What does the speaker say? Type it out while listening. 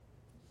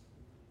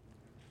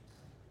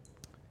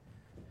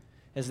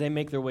as they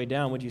make their way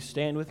down, would you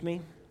stand with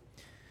me?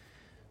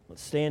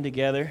 Let's stand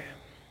together.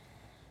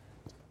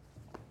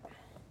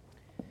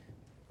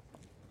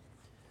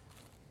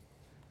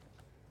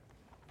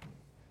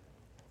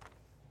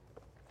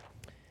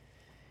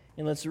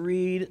 And let's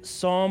read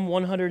Psalm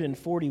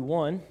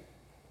 141.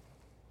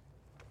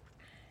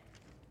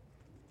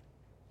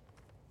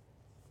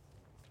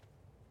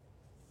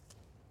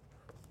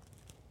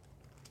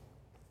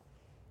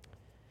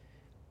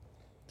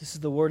 This is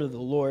the word of the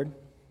Lord.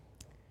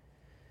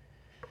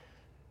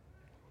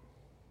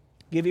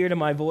 Give ear to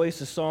my voice,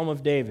 a psalm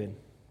of David.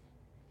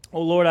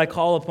 O Lord, I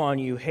call upon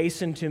you.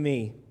 Hasten to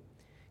me.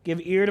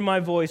 Give ear to my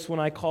voice when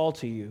I call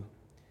to you.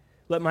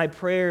 Let my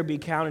prayer be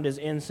counted as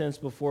incense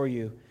before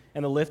you,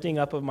 and the lifting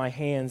up of my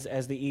hands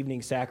as the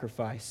evening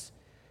sacrifice.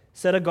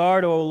 Set a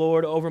guard, O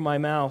Lord, over my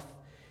mouth.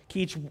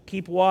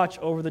 Keep watch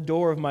over the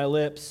door of my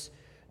lips.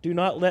 Do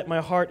not let my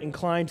heart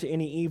incline to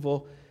any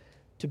evil,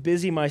 to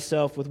busy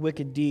myself with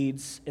wicked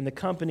deeds in the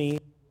company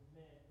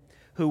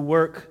who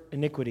work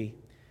iniquity,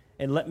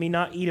 and let me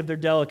not eat of their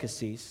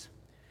delicacies.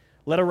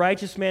 Let a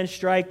righteous man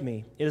strike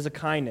me, it is a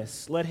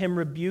kindness. Let him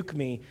rebuke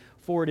me,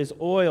 for it is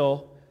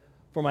oil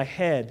for my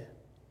head.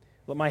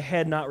 Let my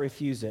head not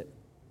refuse it.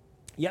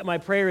 Yet my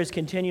prayer is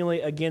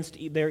continually against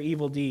their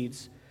evil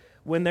deeds.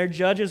 When their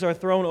judges are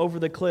thrown over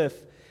the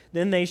cliff,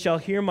 then they shall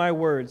hear my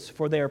words,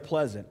 for they are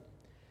pleasant.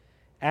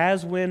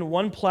 As when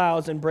one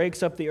plows and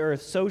breaks up the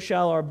earth, so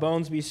shall our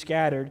bones be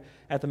scattered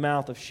at the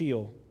mouth of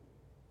Sheol.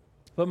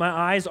 But my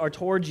eyes are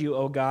towards you,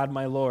 O God,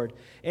 my Lord.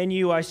 In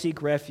you I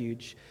seek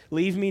refuge.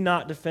 Leave me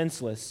not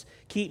defenseless.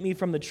 Keep me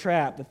from the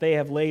trap that they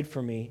have laid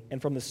for me,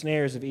 and from the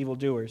snares of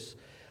evildoers.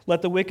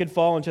 Let the wicked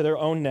fall into their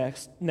own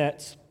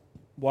nets,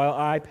 while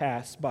I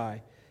pass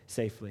by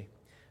safely.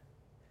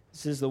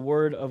 This is the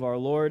word of our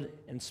Lord,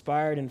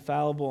 inspired,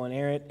 infallible, and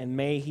inerrant, and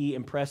may He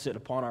impress it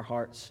upon our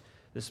hearts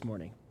this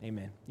morning.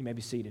 Amen. You may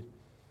be seated.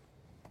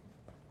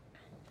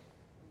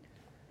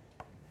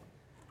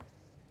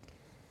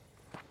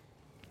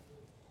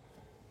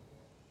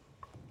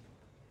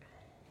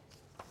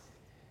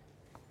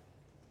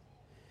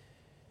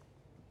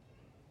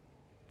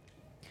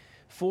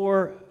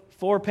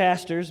 Four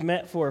pastors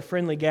met for a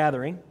friendly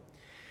gathering.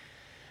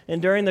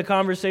 And during the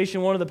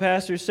conversation, one of the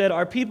pastors said,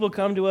 "Our people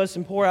come to us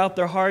and pour out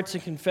their hearts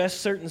and confess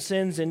certain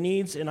sins and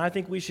needs, and I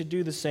think we should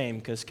do the same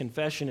because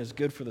confession is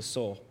good for the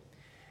soul."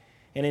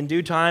 And in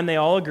due time, they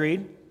all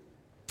agreed.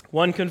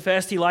 One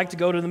confessed he liked to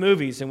go to the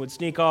movies and would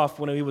sneak off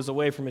when he was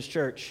away from his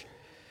church.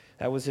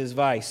 That was his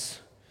vice.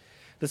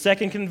 The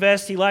second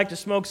confessed he liked to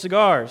smoke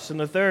cigars, and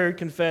the third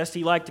confessed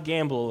he liked to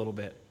gamble a little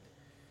bit.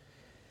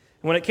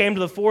 And when it came to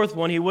the fourth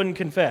one, he wouldn't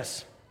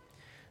confess.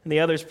 And the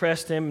others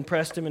pressed him,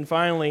 and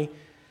finally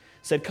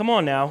said, "Come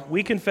on now,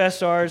 we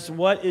confess ours.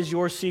 What is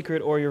your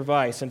secret or your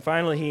vice?" And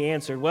finally he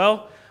answered,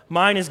 "Well,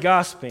 mine is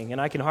gossiping,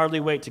 and I can hardly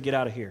wait to get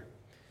out of here."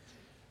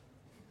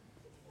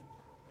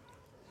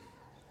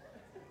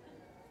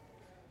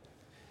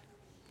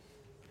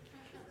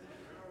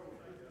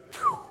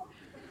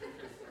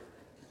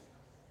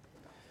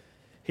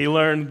 He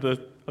learned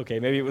okay,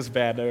 maybe it was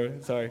bad. No,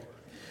 sorry.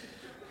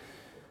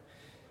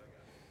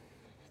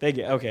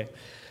 Okay.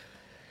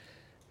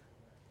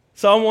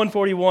 Psalm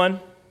 141.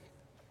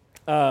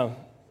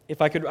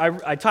 If I could,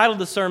 I titled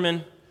the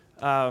sermon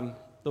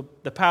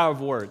the Power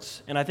of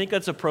Words, and I think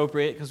that's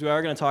appropriate because we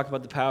are going to talk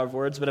about the power of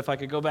words, but if I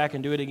could go back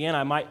and do it again,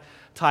 I might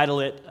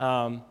title it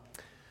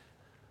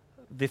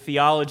The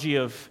Theology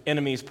of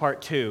Enemies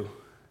Part 2,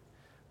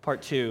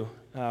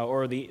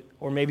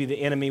 or maybe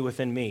The Enemy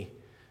Within Me,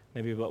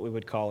 maybe what we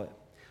would call it.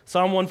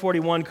 Psalm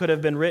 141 could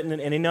have been written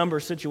in a number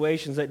of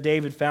situations that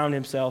David found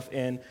himself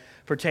in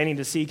pertaining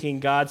to seeking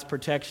God's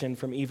protection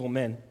from evil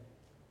men.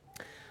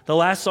 The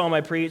last psalm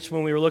I preached,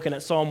 when we were looking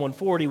at Psalm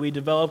 140, we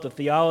developed a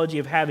theology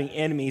of having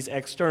enemies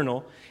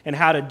external and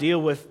how to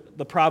deal with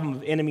the problem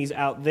of enemies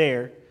out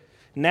there.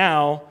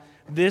 Now,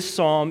 this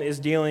psalm is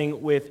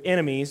dealing with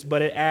enemies,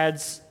 but it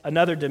adds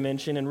another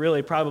dimension, and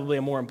really probably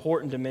a more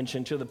important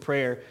dimension to the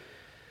prayer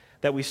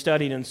that we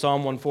studied in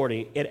Psalm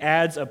 140. It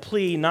adds a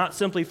plea not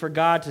simply for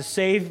God to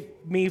save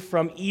me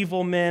from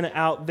evil men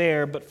out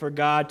there, but for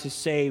God to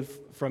save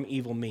from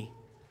evil me,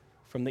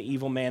 from the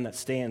evil man that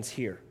stands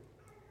here.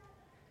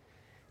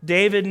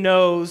 David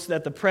knows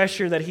that the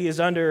pressure that he is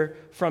under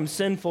from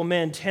sinful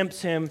men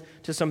tempts him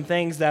to some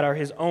things that are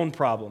his own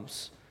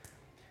problems.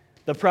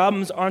 The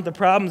problems aren't the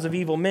problems of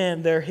evil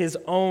men, they're his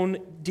own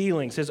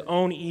dealings, his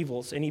own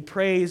evils. And he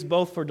prays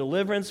both for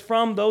deliverance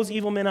from those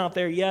evil men out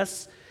there.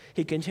 Yes,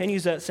 he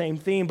continues that same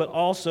theme, but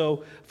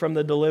also from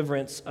the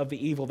deliverance of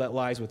the evil that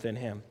lies within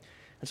him.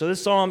 And so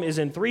this psalm is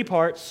in three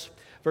parts,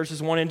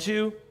 verses 1 and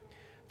 2,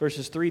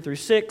 verses 3 through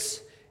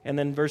 6, and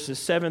then verses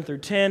 7 through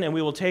 10, and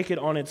we will take it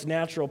on its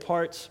natural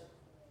parts.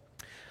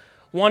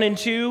 1 and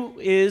 2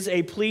 is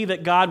a plea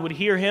that God would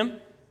hear him.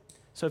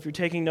 So if you're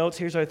taking notes,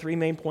 here's our three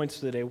main points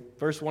for the day.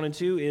 Verse 1 and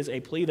 2 is a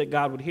plea that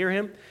God would hear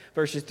him.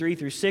 Verses 3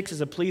 through 6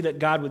 is a plea that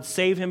God would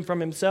save him from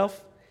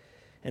himself.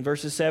 And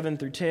verses 7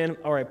 through 10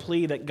 are a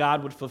plea that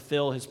God would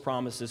fulfill his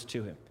promises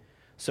to him.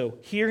 So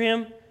hear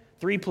him,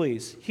 3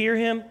 pleas: hear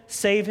him,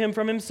 save him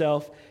from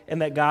himself,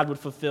 and that God would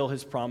fulfill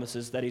his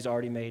promises that he's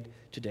already made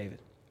to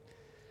David.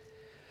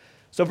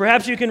 So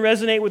perhaps you can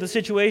resonate with the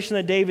situation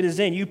that David is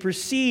in. You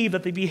perceive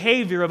that the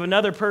behavior of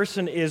another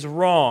person is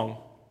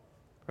wrong,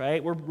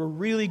 right? We're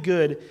really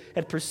good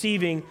at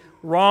perceiving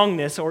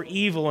wrongness or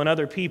evil in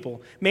other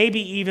people.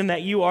 Maybe even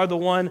that you are the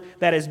one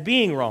that is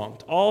being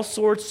wronged. All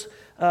sorts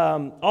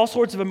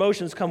of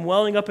emotions come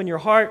welling up in your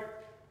heart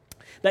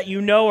that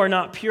you know are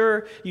not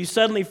pure. You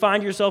suddenly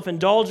find yourself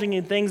indulging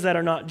in things that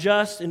are not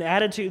just, in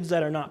attitudes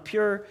that are not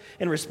pure,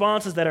 in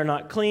responses that are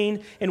not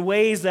clean, in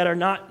ways that are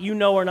not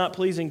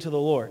pleasing to the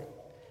Lord.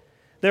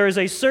 There is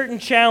a certain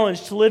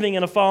challenge to living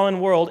in a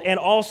fallen world and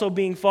also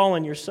being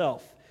fallen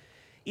yourself.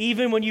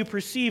 Even when you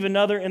perceive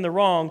another in the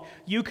wrong,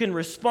 you can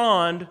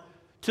respond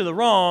to the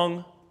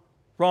wrong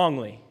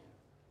wrongly.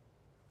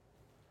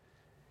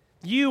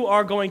 You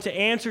are going to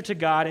answer to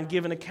God and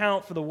give an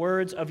account for the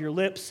words of your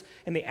lips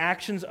and the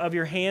actions of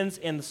your hands,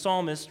 and the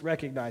psalmist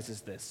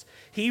recognizes this.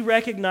 He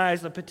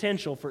recognized the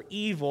potential for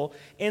evil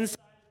inside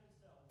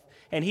himself,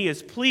 and he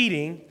is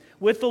pleading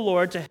with the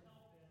Lord to help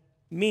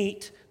him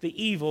meet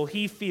the evil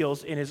he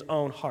feels in his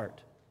own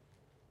heart.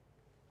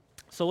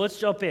 So let's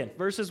jump in.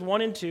 Verses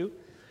 1 and 2,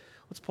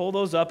 let's pull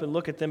those up and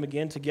look at them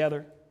again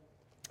together.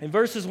 In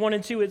verses 1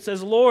 and 2, it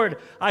says, Lord,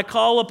 I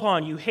call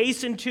upon you.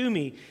 Hasten to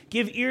me.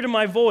 Give ear to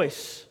my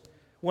voice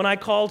when I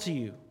call to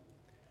you.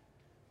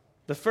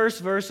 The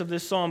first verse of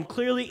this psalm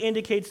clearly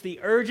indicates the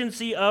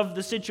urgency of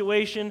the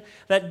situation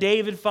that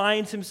David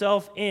finds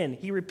himself in.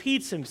 He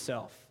repeats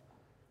himself.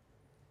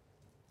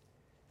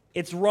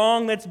 It's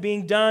wrong that's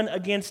being done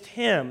against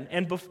him.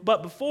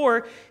 But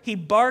before he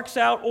barks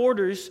out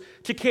orders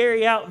to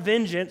carry out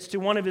vengeance to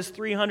one of his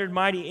 300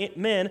 mighty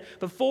men,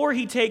 before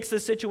he takes the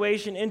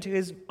situation into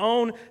his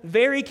own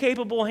very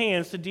capable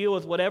hands to deal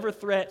with whatever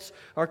threats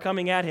are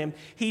coming at him,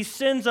 he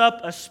sends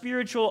up a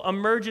spiritual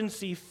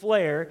emergency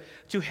flare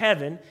to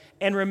heaven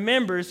and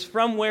remembers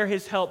from where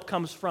his help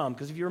comes from.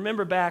 Because if you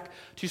remember back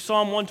to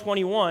Psalm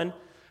 121,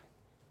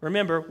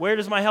 remember, where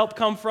does my help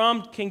come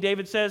from? King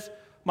David says,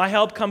 my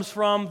help comes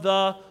from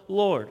the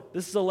Lord.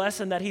 This is a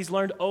lesson that he's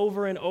learned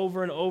over and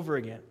over and over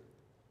again.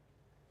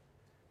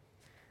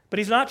 But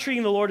he's not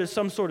treating the Lord as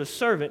some sort of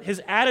servant.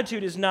 His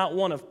attitude is not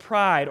one of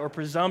pride or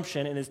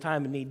presumption in his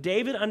time of need.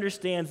 David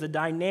understands the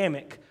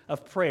dynamic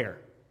of prayer.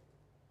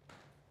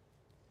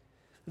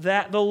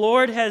 That the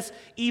Lord has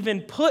even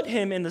put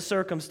him in the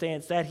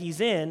circumstance that he's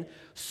in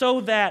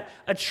so that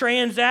a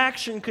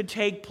transaction could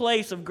take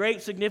place of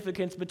great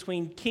significance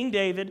between King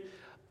David,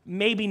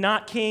 maybe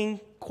not King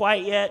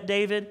quite yet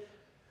David,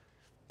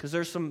 because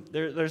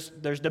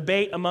there's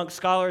debate amongst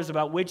scholars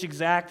about which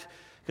exact,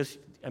 because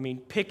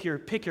pick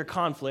your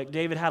conflict.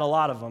 David had a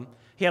lot of them.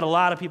 He had a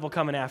lot of people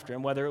coming after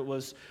him, whether it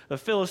was the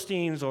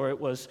Philistines or it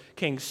was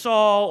King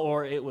Saul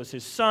or it was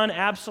his son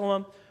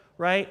Absalom,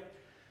 right?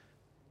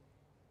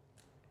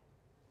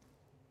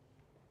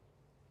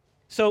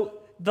 So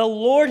the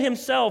Lord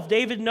himself,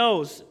 David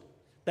knows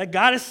that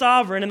God is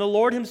sovereign, and the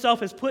Lord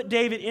himself has put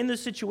David in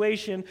this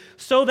situation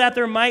so that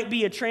there might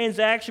be a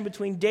transaction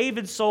between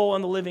David's soul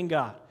and the living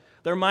God.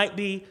 There might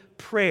be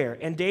prayer.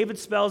 And David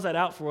spells that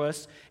out for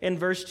us in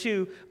verse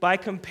 2 by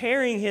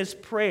comparing his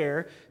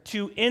prayer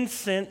to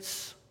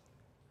incense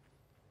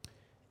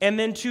and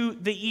then to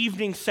the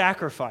evening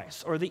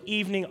sacrifice or the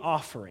evening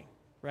offering.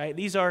 Right?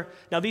 These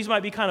might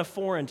be kind of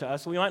foreign to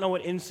us. We might know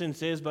what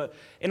incense is, but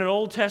in an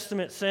Old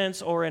Testament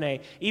sense or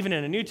even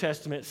in a New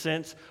Testament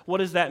sense, what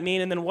does that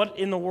mean? And then what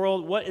in the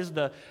world,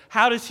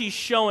 how does he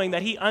showing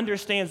that he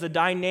understands the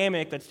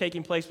dynamic that's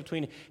taking place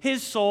between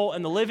his soul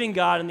and the living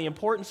God and the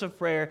importance of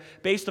prayer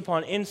based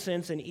upon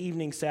incense and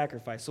evening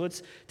sacrifice? So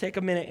let's take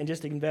a minute and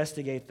just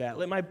investigate that.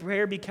 Let my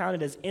prayer be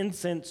counted as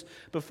incense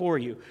before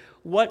you.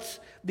 What's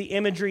the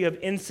imagery of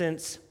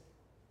incense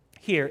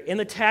here? In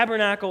the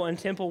tabernacle and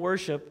temple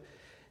worship,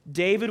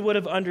 David would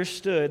have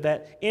understood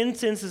that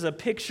incense is a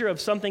picture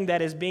of something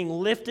that is being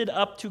lifted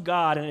up to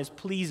God and is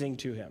pleasing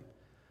to him.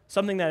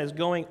 Something that is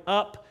going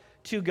up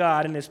to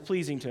God and is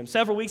pleasing to him.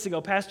 Several weeks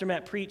ago, Pastor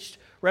Matt preached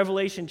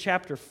Revelation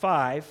chapter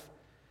 5,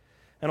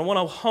 and I want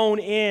to hone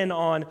in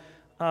on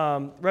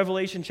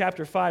Revelation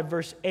chapter 5,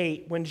 verse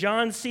 8. When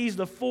John sees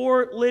the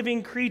 4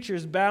 living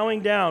creatures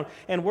bowing down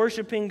and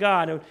worshiping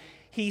God,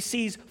 he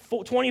sees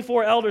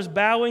 24 elders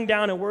bowing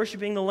down and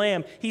worshiping the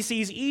Lamb. He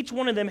sees each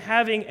one of them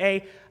having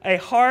a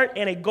heart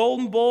and a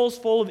golden bowls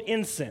full of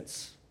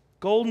incense.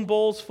 Golden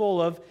bowls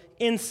full of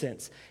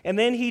incense. And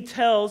then he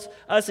tells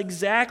us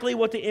exactly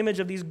what the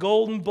image of these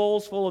golden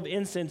bowls full of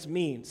incense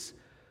means.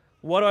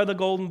 What are the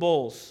golden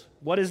bowls?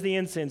 What is the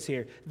incense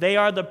here? They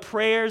are the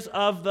prayers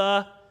of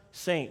the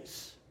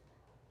saints.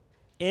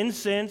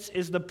 Incense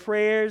is the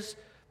prayers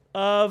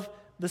of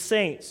the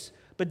saints.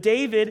 But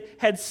David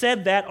had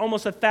said that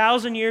almost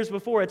 1,000 years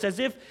before. It's as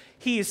if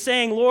he is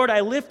saying, Lord, I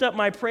lift up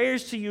my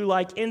prayers to you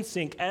like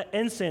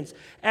incense.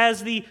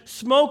 As the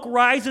smoke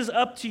rises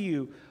up to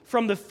you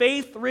from the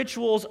faith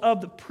rituals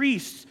of the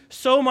priests,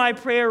 so my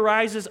prayer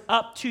rises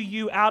up to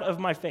you out of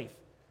my faith.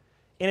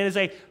 And it is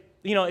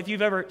if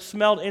you've ever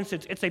smelled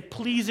incense, it's a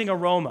pleasing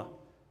aroma.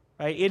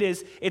 Right?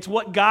 It's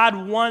what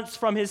God wants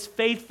from his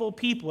faithful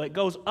people. It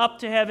goes up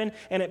to heaven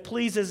and it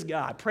pleases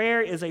God.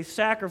 Prayer is a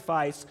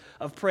sacrifice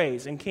of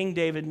praise, and King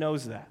David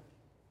knows that.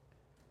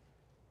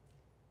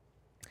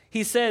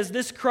 He says,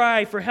 this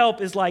cry for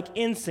help is like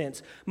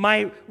incense,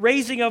 my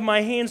raising of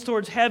my hands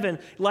towards heaven,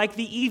 like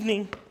the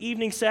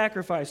evening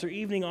sacrifice or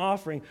evening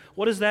offering.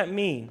 What does that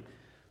mean?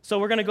 So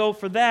we're going to go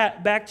for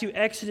that back to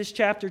Exodus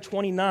chapter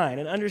 29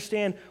 and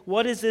understand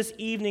what is this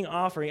evening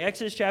offering.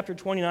 Exodus chapter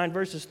 29,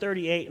 verses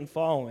 38 and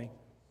following.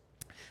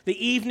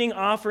 The evening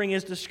offering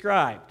is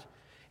described.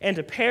 And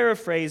to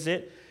paraphrase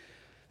it,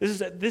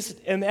 this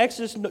in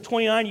Exodus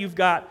 29, you've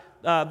got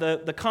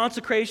the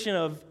consecration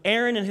of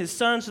Aaron and his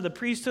sons to the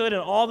priesthood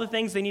and all the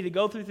things they need to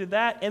go through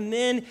that. And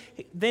then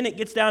it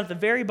gets down at the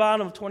very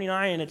bottom of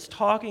 29, and it's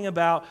talking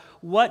about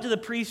what do the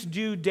priests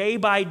do day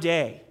by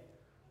day.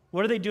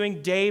 What are they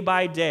doing day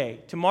by day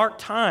to mark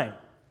time,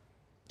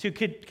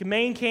 to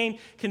maintain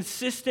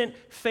consistent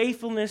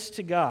faithfulness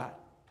to God?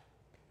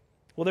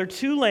 Well, there are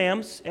 2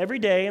 lambs every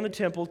day in the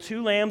temple.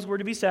 2 lambs were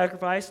to be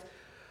sacrificed,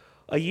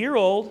 a year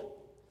old,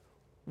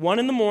 one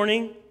in the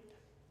morning,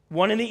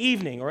 one in the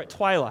evening or at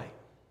twilight.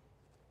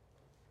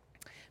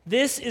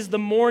 This is the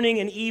morning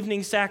and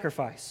evening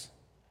sacrifice.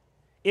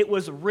 It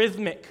was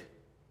rhythmic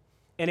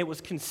and it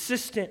was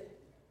consistent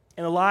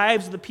in the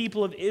lives of the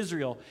people of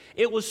Israel.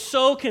 It was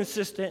so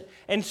consistent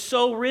and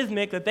so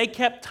rhythmic that they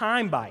kept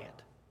time by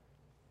it.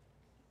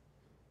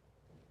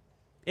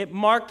 It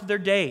marked their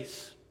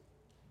days.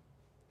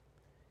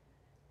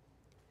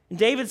 And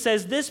David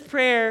says, this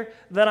prayer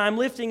that I'm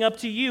lifting up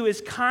to you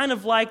is kind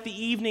of like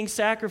the evening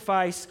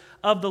sacrifice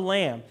of the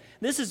lamb.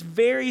 This is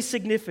very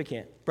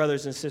significant,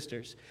 brothers and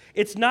sisters.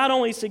 It's not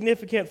only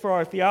significant for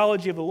our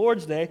theology of the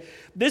Lord's Day.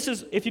 This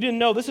is, if you didn't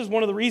know, this is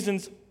one of the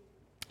reasons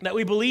that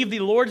we believe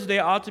the Lord's Day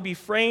ought to be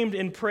framed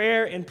in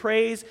prayer and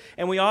praise,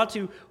 and we ought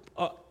to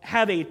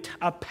have a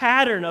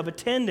pattern of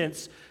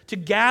attendance to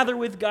gather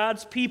with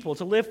God's people,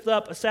 to lift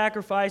up a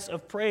sacrifice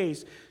of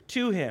praise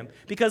to Him.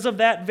 Because of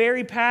that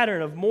very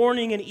pattern of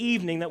morning and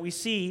evening that we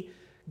see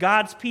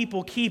God's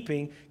people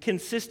keeping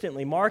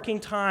consistently,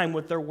 marking time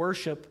with their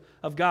worship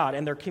of God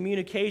and their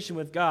communication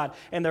with God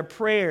and their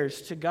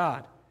prayers to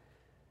God.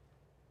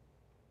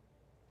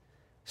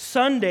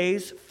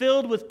 Sundays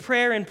filled with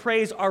prayer and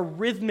praise are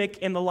rhythmic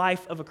in the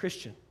life of a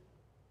Christian.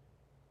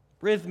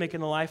 Rhythmic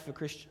in the life of a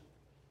Christian.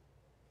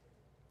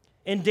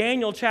 In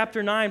Daniel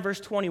chapter 9,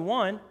 verse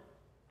 21,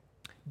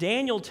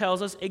 Daniel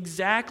tells us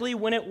exactly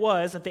when it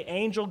was that the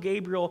angel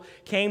Gabriel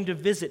came to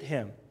visit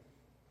him.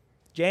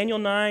 Daniel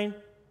 9,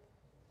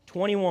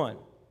 21.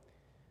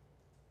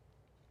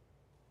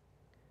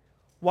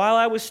 While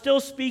I was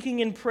still speaking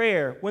in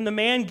prayer, when the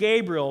man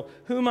Gabriel,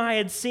 whom I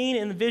had seen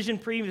in the vision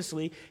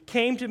previously,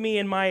 came to me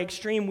in my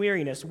extreme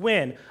weariness.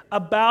 When?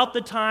 About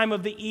the time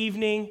of the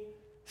evening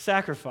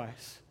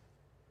sacrifice.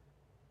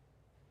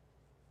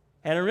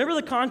 And remember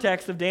the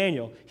context of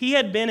Daniel. He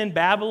had been in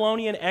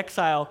Babylonian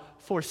exile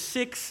for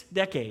 6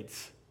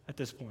 decades at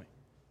this point.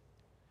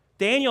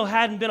 Daniel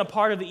hadn't been a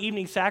part of the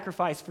evening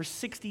sacrifice for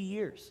 60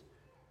 years.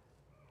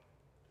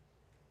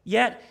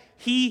 Yet,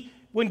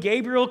 when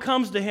Gabriel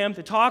comes to him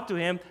to talk to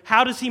him,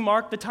 how does he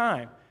mark the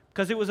time?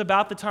 Because it was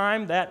about the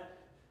time that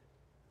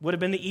would have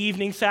been the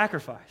evening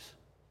sacrifice.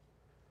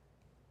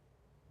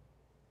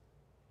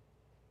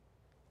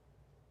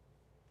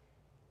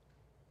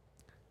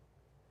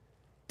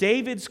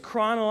 David's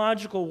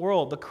chronological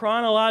world, the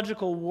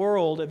chronological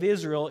world of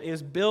Israel,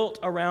 is built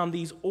around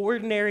these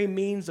ordinary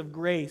means of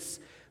grace,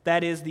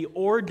 that is, the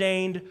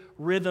ordained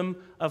rhythm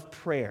of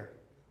prayer.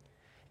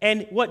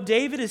 And what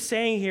David is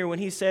saying here when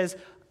he says,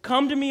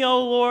 "Come to me,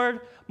 O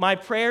Lord, my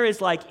prayer is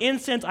like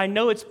incense, I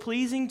know it's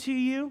pleasing to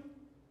you.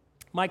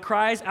 My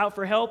cries out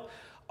for help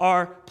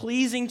are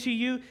pleasing to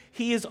you."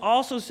 He is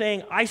also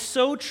saying, I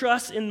so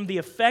trust in the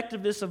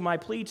effectiveness of my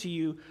plea to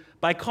you.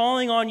 By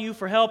calling on you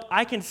for help,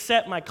 I can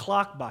set my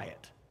clock by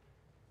it.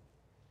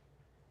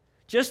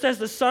 Just as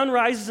the sun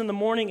rises in the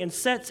morning and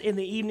sets in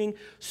the evening,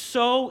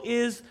 so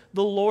is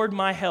the Lord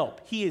my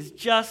help. He is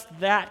just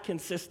that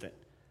consistent.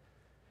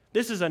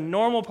 This is a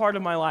normal part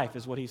of my life,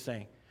 is what he's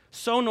saying.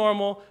 So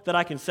normal that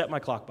I can set my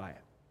clock by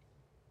it.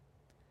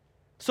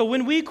 So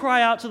when we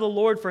cry out to the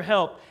Lord for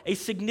help, a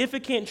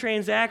significant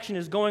transaction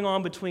is going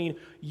on between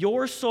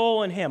your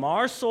soul and Him,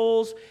 our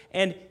souls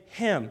and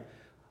Him.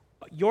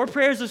 Your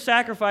prayers of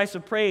sacrifice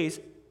of praise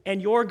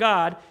and your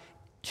God,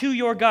 to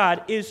your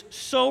God, is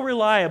so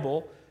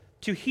reliable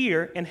to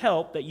hear and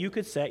help that you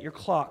could set your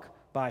clock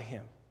by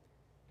Him.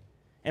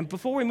 And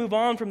before we move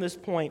on from this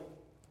point,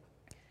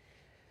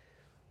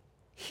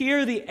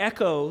 hear the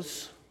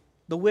echoes,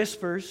 the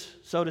whispers,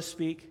 so to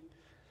speak,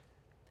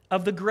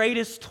 of the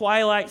greatest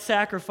twilight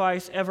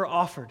sacrifice ever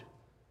offered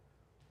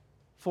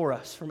for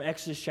us from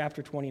Exodus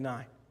chapter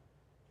 29.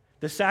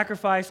 The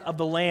sacrifice of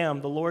the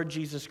Lamb, the Lord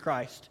Jesus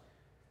Christ,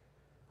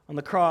 on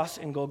the cross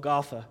in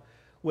Golgotha,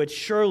 which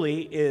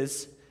surely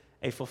is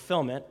a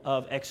fulfillment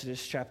of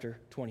Exodus chapter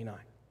 29.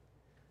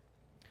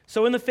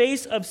 So in the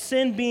face of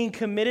sin being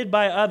committed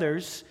by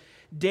others,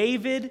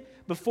 David,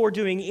 before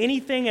doing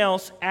anything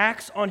else,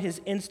 acts on his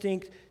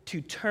instinct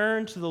to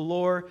turn to the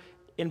Lord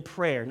in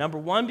prayer. Number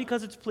one,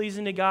 because it's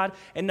pleasing to God,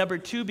 and number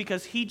two,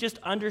 because he just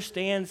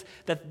understands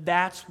that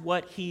that's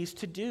what he's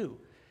to do.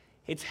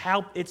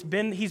 He's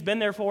been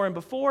there for him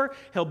before,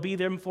 he'll be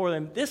there for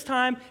him this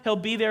time, he'll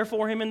be there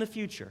for him in the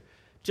future.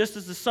 Just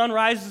as the sun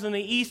rises in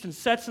the east and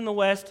sets in the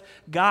west,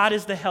 God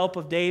is the help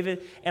of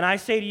David. And I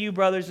say to you,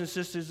 brothers and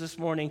sisters, this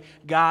morning,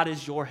 God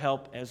is your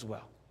help as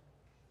well.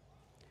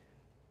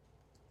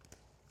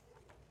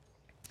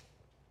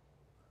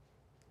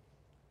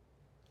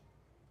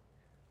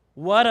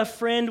 What a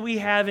friend we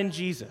have in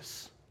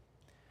Jesus.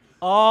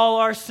 All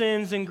our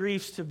sins and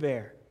griefs to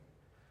bear.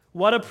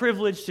 What a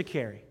privilege to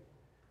carry.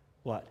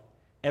 What?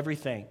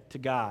 Everything to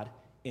God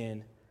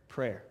in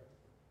prayer.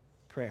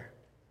 Prayer.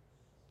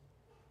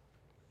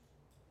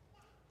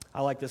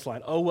 I like this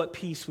line. Oh, what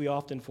peace we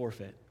often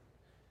forfeit.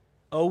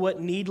 Oh,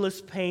 what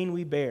needless pain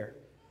we bear.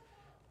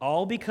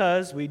 All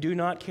because we do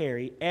not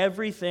carry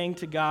everything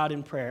to God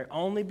in prayer.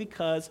 Only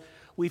because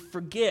we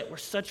forget. We're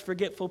such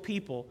forgetful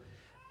people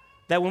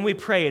that when we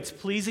pray, it's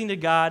pleasing to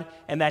God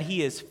and that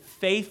he is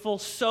faithful,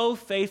 so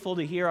faithful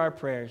to hear our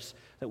prayers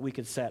that we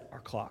could set our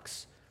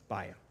clocks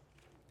by him.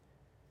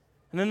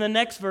 And then the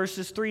next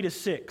verses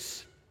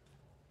 3-6.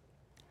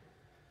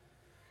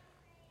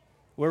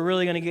 We're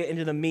really going to get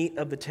into the meat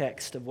of the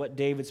text of what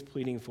David's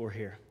pleading for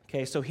here.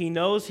 Okay, so he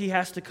knows he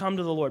has to come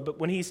to the Lord, but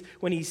when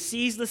he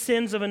sees the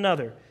sins of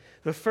another,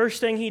 the first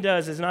thing he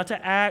does is not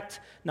to act,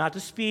 not to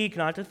speak,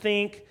 not to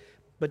think,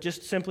 but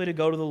just simply to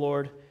go to the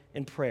Lord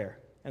in prayer.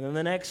 And then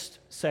the next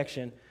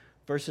section,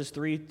 verses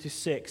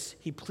 3-6,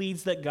 he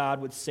pleads that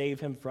God would save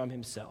him from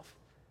himself.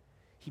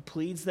 He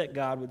pleads that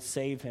God would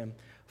save him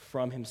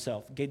from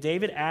himself.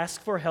 David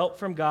asks for help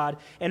from God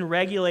in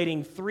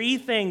regulating three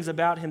things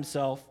about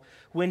himself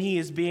when he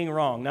is being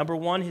wrong. Number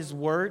one, his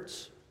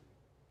words.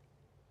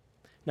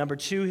 Number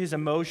two, his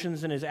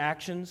emotions and his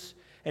actions.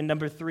 And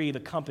number three, the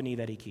company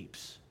that he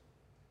keeps.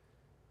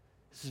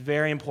 This is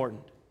very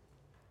important.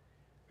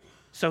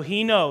 So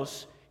he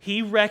knows,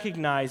 he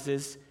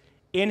recognizes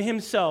in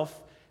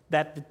himself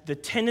that the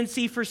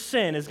tendency for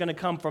sin is going to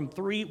come from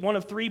one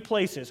of three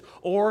places,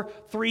 or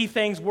three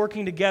things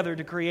working together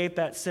to create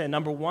that sin.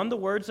 Number one, the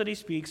words that he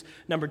speaks.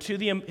 Number two,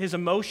 his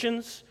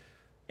emotions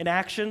and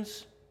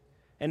actions.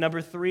 And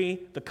number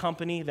three, the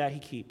company that he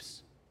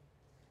keeps.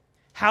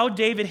 How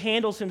David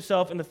handles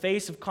himself in the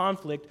face of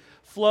conflict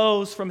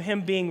flows from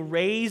him being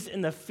raised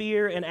in the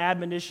fear and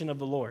admonition of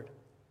the Lord.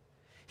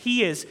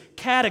 He is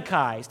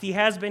catechized. He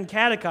has been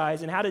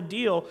catechized in how to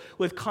deal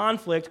with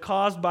conflict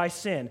caused by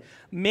sin.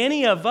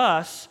 Many of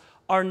us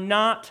are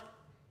not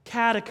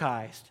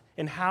catechized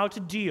in how to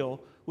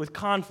deal with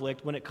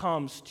conflict when it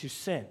comes to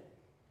sin,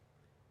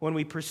 when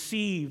we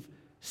perceive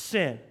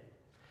sin.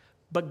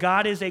 But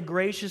God is a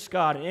gracious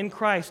God, and in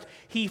Christ,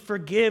 he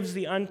forgives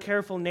the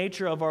uncareful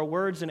nature of our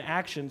words and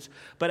actions.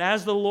 But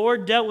as the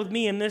Lord dealt with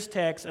me in this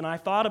text, and I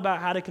thought about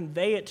how to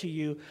convey it to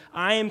you,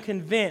 I am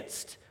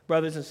convinced,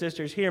 brothers and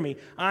sisters, hear me,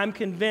 I'm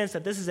convinced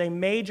that this is a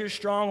major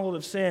stronghold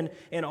of sin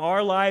in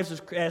our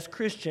lives as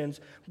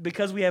Christians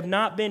because we have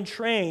not been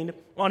trained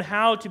on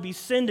how to be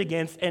sinned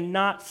against and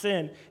not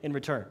sin in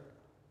return.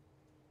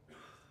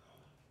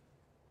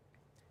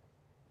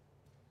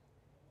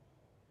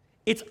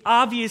 It's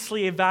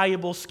obviously a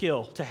valuable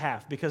skill to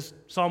have because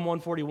Psalm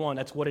 141,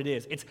 that's what it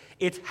is.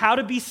 It's how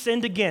to be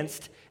sinned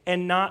against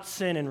and not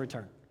sin in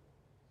return.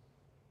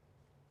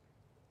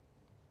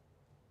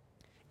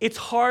 It's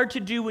hard to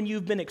do when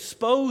you've been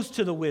exposed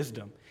to the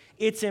wisdom.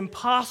 It's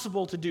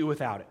impossible to do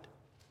without it.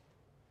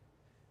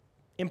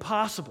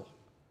 Impossible.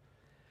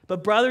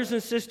 But brothers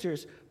and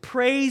sisters,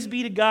 praise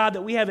be to God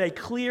that we have a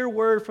clear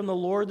word from the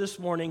Lord this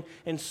morning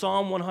in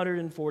Psalm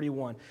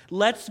 141.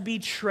 Let's be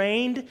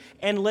trained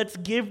and let's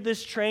give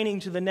this training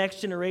to the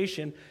next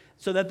generation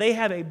so that they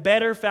have a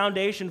better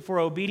foundation for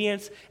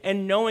obedience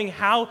and knowing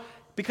how,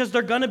 because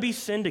they're going to be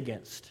sinned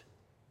against.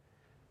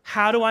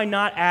 How do I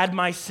not add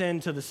my sin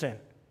to the sin?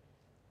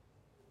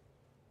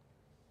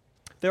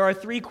 There are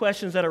three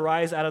questions that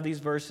arise out of these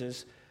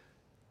verses,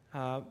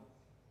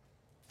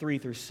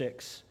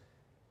 3-6.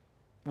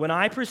 When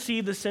I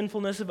perceive the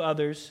sinfulness of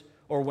others,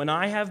 or when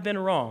I have been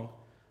wrong,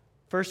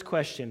 first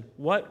question,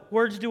 what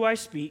words do I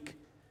speak?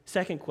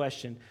 Second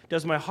question,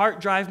 does my heart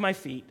drive my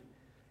feet?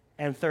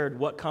 And third,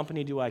 what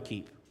company do I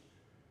keep?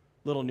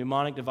 Little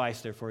mnemonic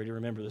device there for you to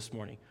remember this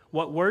morning.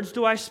 What words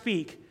do I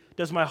speak?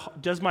 Does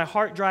my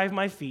heart drive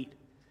my feet?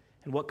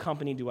 And what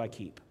company do I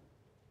keep?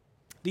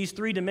 These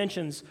three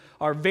dimensions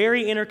are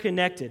very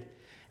interconnected,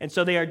 and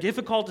so they are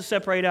difficult to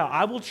separate out.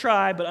 I will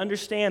try, but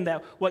understand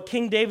that what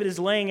King David is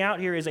laying out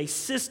here is a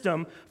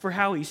system for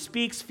how he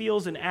speaks,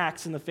 feels, and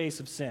acts in the face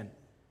of sin.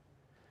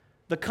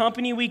 The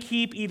company we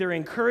keep either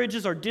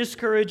encourages or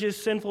discourages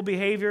sinful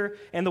behavior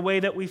and the way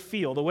that we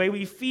feel. The way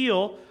we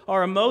feel,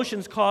 our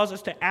emotions cause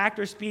us to act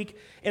or speak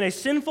in a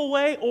sinful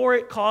way, or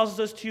it causes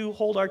us to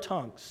hold our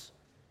tongues.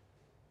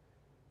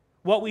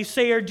 What we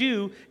say or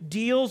do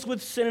deals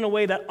with sin in a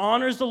way that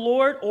honors the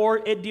Lord, or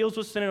it deals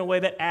with sin in a way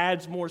that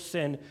adds more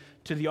sin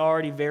to the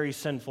already very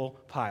sinful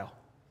pile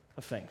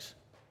of things.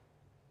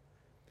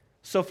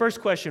 So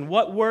first question,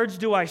 what words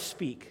do I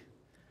speak?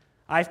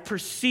 I've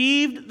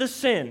perceived the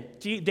sin.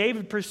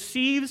 David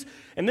perceives,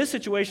 in this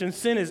situation,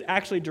 sin is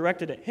actually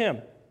directed at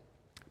him.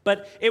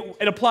 But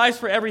it applies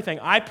for everything.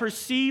 I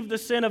perceive the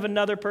sin of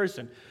another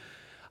person.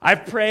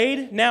 I've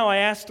prayed. Now I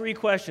ask 3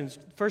 questions.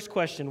 First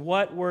question,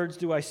 what words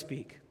do I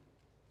speak?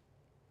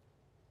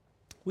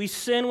 We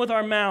sin with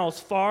our mouths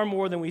far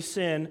more than we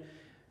sin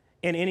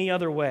in any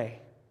other way.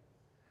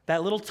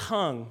 That little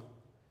tongue,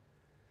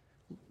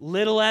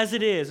 little as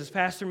it is, as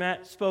Pastor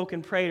Matt spoke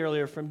and prayed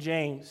earlier from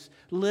James,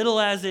 little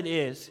as it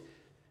is,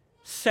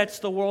 sets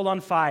the world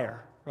on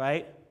fire,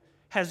 right?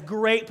 Has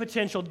great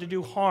potential to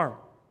do harm.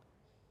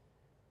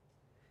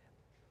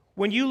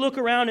 When you look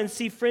around and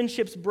see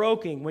friendships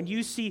broken, when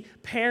you see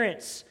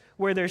parents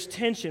where there's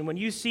tension, when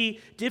you see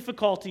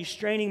difficulty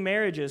straining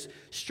marriages,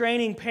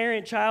 straining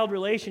parent-child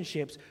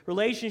relationships,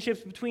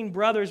 relationships between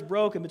brothers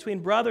broken, between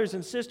brothers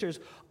and sisters,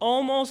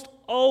 almost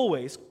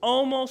always,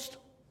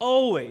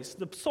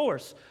 the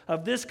source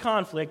of this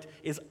conflict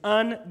is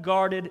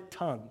unguarded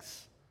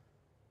tongues,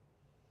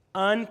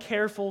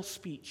 uncareful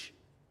speech.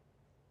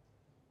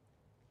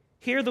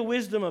 Hear the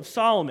wisdom of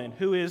Solomon,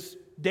 who is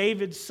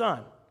David's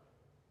son.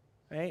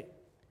 Right?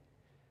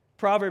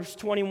 Proverbs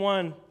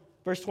 21,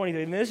 verse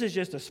 23. And this is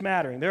just a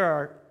smattering. There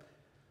are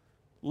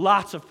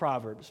lots of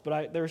Proverbs,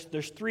 but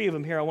there's 3 of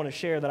them here I want to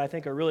share that I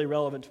think are really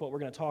relevant to what we're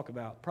going to talk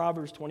about.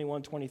 Proverbs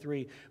 21,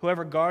 23.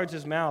 Whoever guards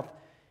his mouth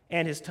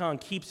and his tongue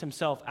keeps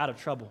himself out of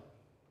trouble.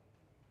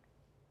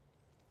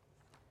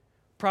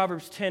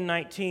 Proverbs 10,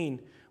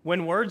 19.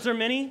 When words are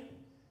many,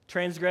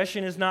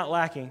 transgression is not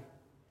lacking.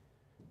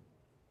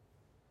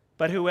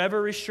 But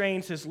whoever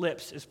restrains his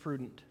lips is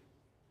prudent.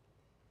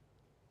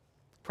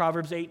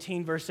 Proverbs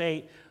 18, verse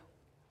 8,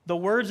 the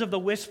words of the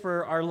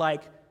whisperer are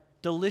like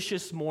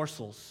delicious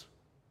morsels.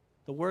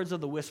 The words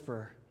of the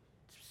whisperer.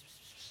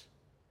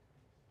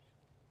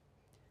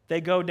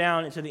 They go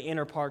down into the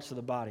inner parts of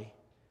the body.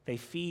 They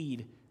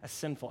feed a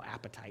sinful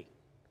appetite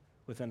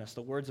within us,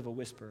 the words of a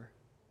whisperer.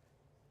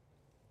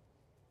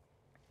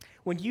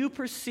 When you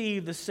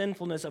perceive the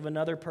sinfulness of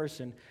another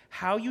person,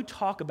 how you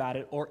talk about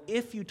it, or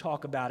if you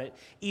talk about it,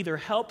 either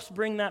helps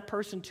bring that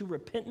person to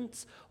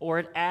repentance or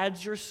it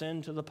adds your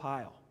sin to the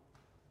pile.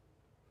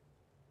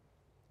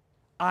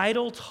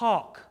 Idle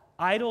talk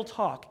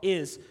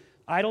is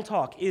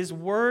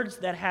words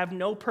that have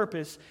no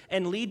purpose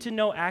and lead to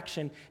no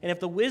action. And if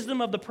the wisdom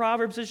of the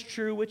Proverbs is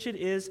true, which it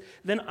is,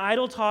 then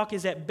idle talk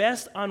is at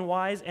best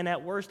unwise and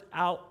at worst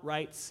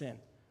outright sin.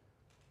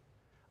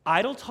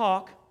 Idle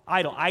talk,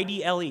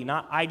 I-D-L-E,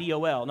 not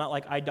I-D-O-L, not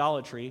like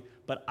idolatry,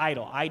 but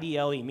idle,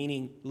 I-D-L-E,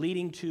 meaning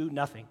leading to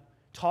nothing.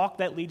 Talk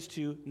that leads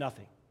to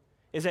nothing.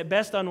 Is at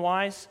best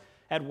unwise,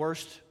 at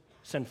worst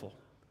sinful.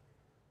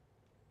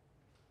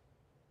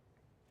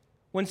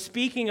 When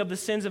speaking of the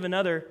sins of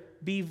another,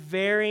 be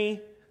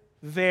very,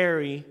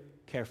 very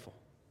careful.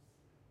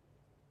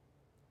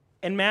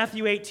 In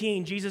Matthew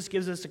 18, Jesus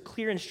gives us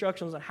clear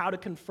instructions on how to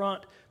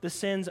confront the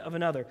sins of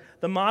another.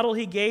 The model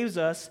he gives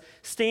us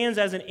stands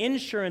as an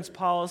insurance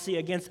policy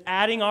against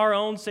adding our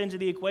own sin to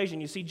the equation.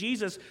 You see,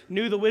 Jesus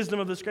knew the wisdom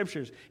of the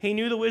Scriptures. He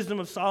knew the wisdom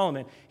of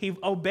Solomon. He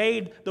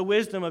obeyed the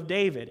wisdom of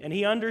David, and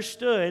he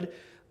understood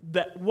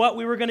that what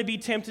we were going to be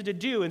tempted to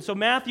do. And so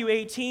Matthew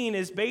 18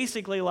 is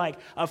basically like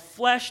a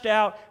fleshed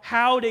out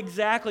how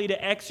exactly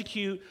to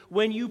execute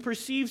when you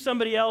perceive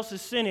somebody else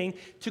is sinning,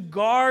 to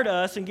guard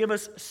us and give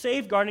us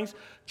safeguardings.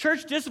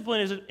 Church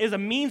discipline is a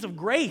means of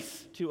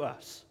grace to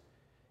us.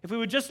 If we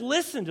would just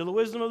listen to the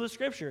wisdom of the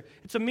Scripture,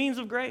 it's a means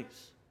of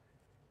grace.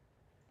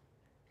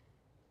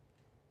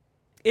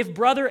 If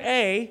brother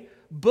A,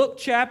 book,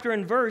 chapter,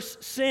 and verse,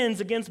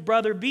 sins against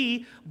brother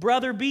B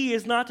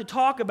is not to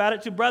talk about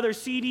it to brother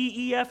C, D,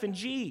 E, F, and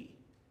G.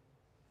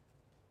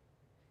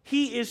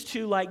 He is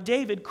to, like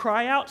David,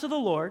 cry out to the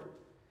Lord,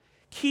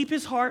 keep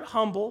his heart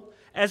humble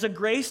as a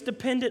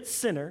grace-dependent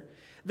sinner.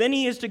 Then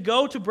he is to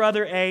go to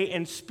brother A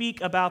and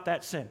speak about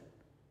that sin.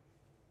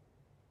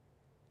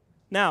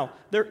 Now,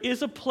 there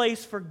is a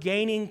place for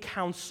gaining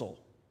counsel.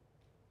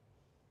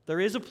 There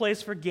is a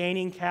place for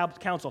gaining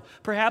counsel.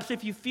 Perhaps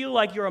if you feel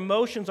like your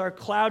emotions are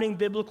clouding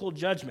biblical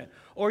judgment,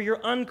 or you're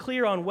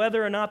unclear on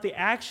whether or not the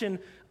action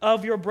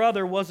of your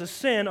brother was a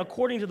sin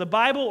according to the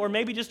Bible, or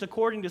maybe just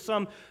according to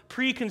some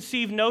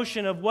preconceived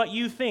notion of what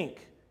you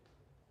think.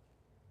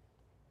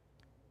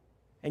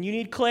 And you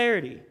need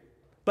clarity.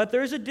 But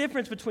there's a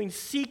difference between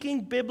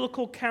seeking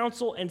biblical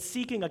counsel and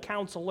seeking a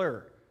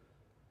counselor.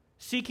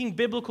 Seeking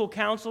biblical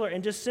counselor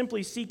and just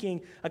simply seeking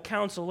a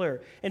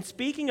counselor. And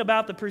speaking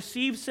about the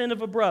perceived sin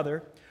of a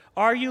brother,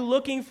 are you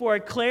looking for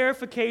a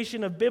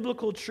clarification of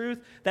biblical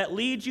truth that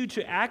leads you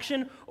to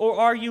action, or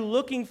are you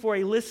looking for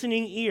a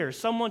listening ear,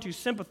 someone to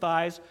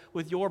sympathize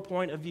with your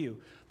point of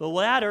view? The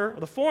latter,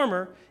 the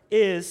former,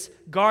 is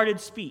guarded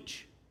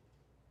speech.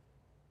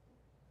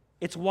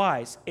 It's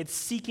wise. It's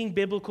seeking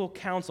biblical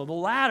counsel. The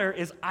latter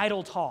is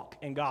idle talk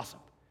and gossip.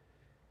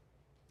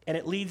 And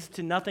it leads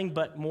to nothing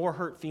but more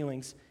hurt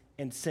feelings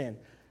and sin.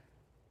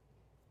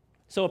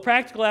 So a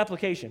practical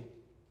application.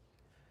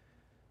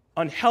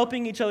 on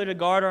helping each other to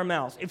guard our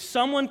mouths. If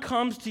someone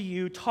comes to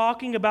you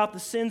talking about the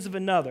sins of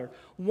another,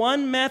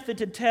 one method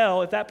to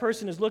tell if that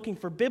person is looking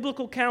for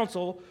biblical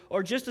counsel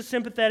or just a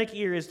sympathetic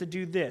ear is to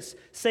do this.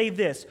 Say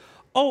this: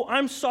 "Oh,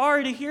 I'm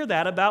sorry to hear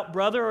that about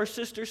brother or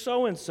sister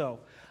so-and-so.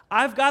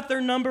 I've got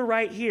their number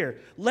right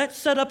here. Let's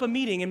set up a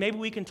meeting and maybe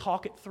we can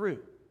talk it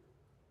through."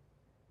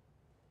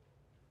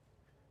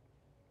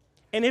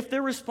 And if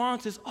their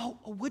response is, "Oh,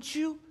 would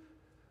you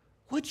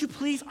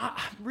please? I'm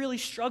really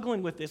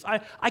struggling with this. I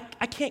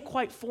can't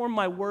quite form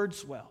my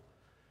words well.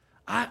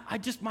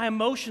 My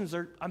emotions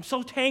I'm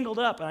so tangled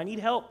up and I need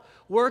help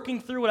working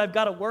through what I've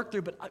got to work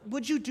through, but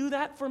would you do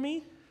that for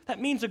me?" That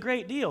means a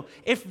great deal.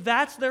 If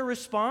that's their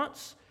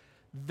response,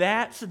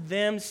 that's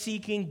them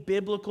seeking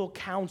biblical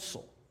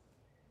counsel.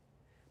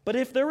 But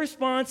if their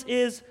response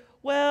is,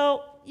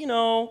 "Well,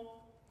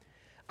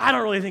 I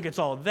don't really think it's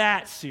all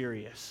that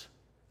serious,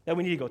 that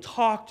we need to go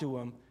talk to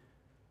them,"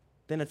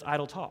 then it's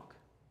idle talk.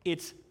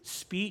 It's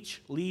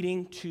speech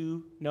leading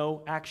to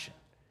no action.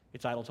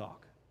 It's idle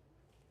talk.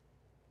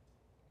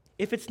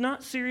 If it's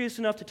not serious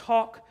enough to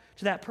talk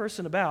to that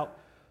person about,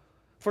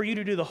 for you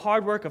to do the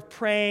hard work of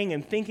praying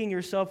and thinking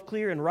yourself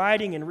clear and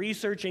writing and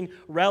researching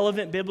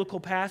relevant biblical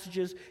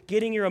passages,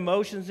 getting your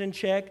emotions in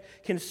check,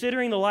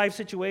 considering the life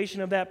situation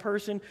of that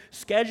person,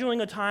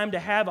 scheduling a time to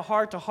have a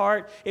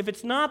heart-to-heart, if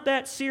it's not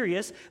that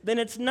serious, then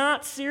it's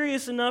not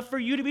serious enough for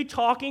you to be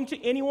talking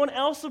to anyone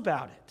else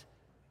about it.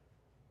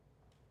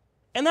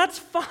 And that's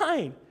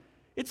fine.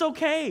 It's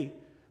okay.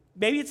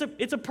 Maybe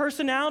it's a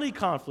personality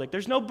conflict.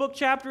 There's no book,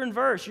 chapter, and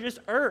verse. You're just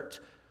irked.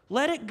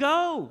 Let it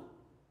go.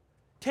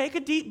 Take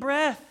a deep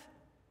breath.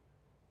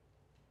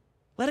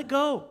 Let it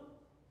go.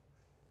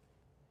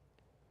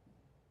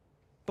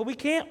 But we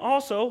can't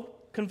also,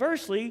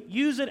 conversely,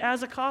 use it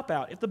as a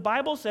cop-out. If the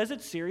Bible says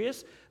it's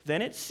serious,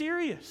 then it's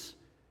serious.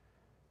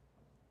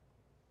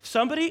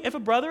 If a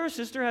brother or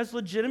sister has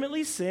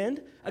legitimately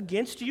sinned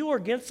against you or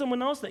against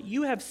someone else that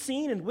you have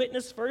seen and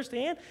witnessed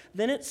firsthand,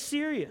 then it's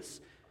serious.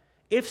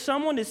 If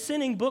someone is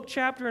sinning book,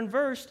 chapter, and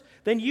verse,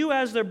 then you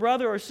as their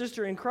brother or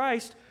sister in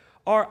Christ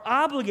are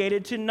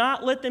obligated to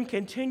not let them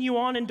continue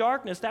on in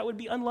darkness. That would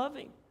be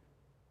unloving.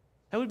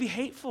 That would be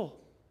hateful.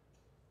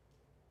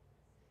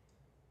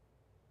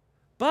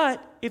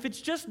 But if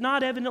it's just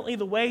not evidently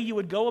the way you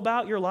would go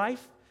about your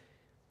life,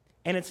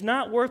 and it's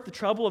not worth the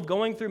trouble of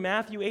going through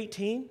Matthew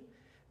 18,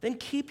 then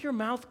keep your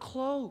mouth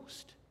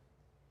closed.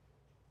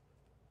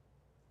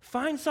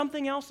 Find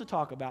something else to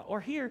talk about. Or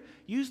here,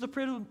 use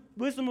the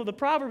wisdom of the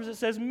Proverbs that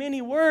says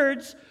many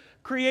words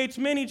creates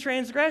many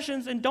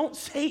transgressions, and don't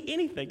say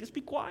anything. Just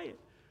be quiet.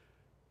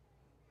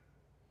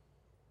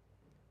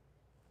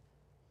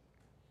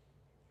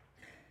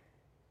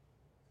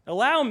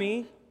 Allow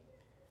me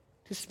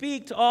to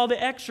speak to all the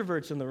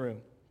extroverts in the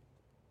room.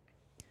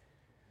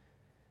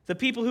 The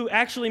people who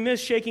actually miss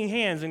shaking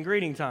hands and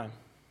greeting time.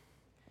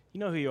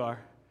 You know who you are.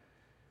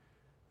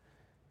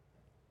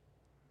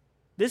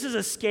 This is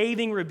a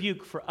scathing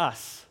rebuke for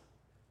us.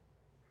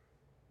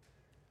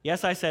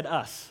 Yes, I said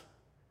us.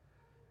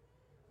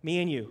 Me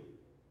and you.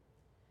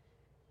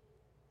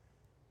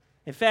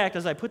 In fact,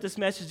 as I put this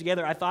message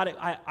together, I thought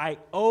I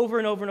over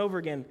and over and over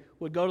again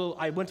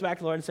I went back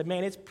to the Lord and said,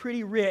 man, it's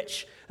pretty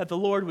rich that the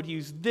Lord would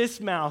use this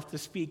mouth to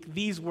speak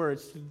these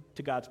words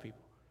to God's people.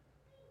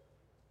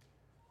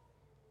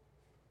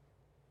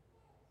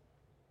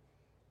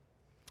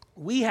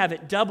 We have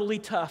it doubly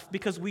tough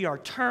because we are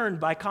turned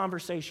by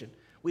conversation.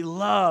 We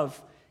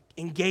love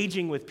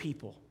engaging with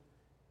people.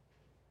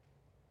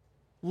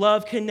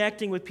 Love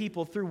connecting with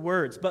people through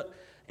words.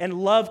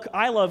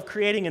 I love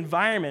creating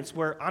environments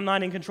where I'm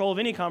not in control of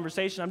any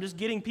conversation. I'm just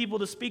getting people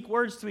to speak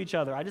words to each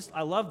other.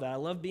 I love that. I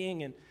love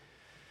being in.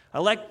 I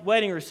like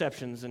wedding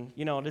receptions, and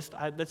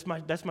that's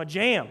my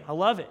jam. I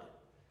love it.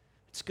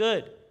 It's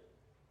good.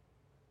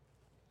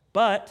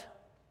 But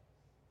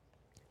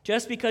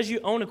just because you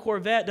own a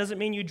Corvette doesn't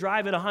mean you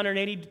drive at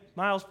 180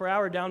 miles per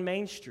hour down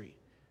Main Street.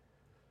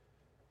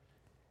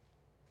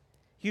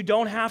 You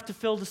don't have to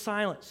fill the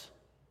silence.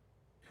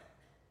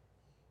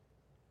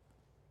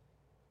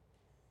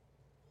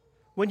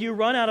 When you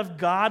run out of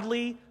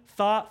godly,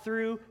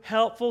 thought-through,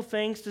 helpful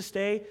things to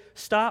say,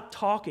 stop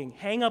talking.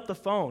 Hang up the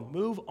phone.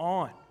 Move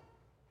on.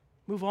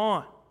 Move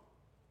on.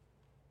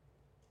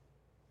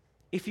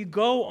 If you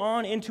go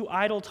on into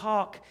idle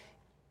talk,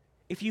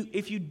 if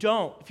you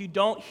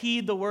don't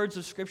heed the words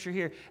of Scripture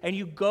here, and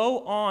you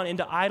go on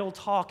into idle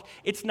talk,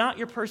 it's not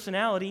your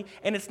personality,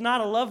 and it's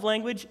not a love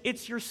language,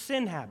 it's your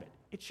sin habit.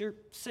 It's your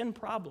sin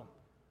problem.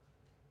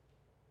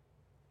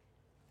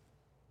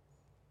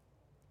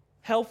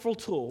 Helpful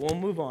tool. We'll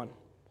move on.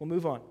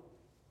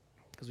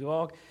 Because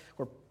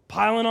we're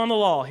piling on the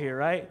law here,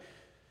 right?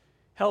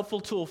 Helpful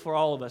tool for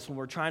all of us when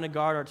we're trying to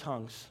guard our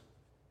tongues.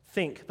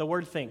 Think. The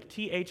word think.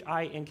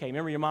 T-H-I-N-K.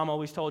 Remember your mom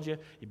always told you,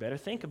 you better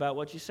think about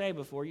what you say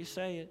before you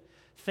say it.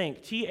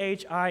 Think.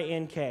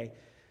 T-H-I-N-K.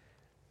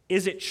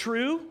 Is it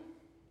true?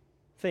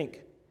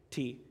 Think.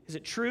 T. Is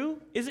it true?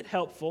 Is it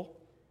helpful?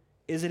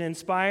 Is it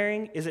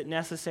inspiring? Is it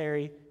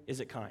necessary? Is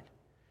it kind?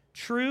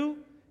 True,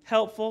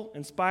 helpful,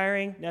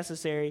 inspiring,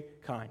 necessary,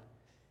 kind.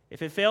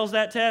 If it fails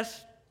that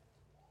test,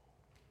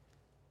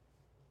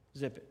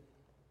 zip it.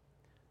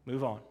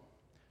 Move on.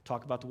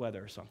 Talk about the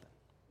weather or something.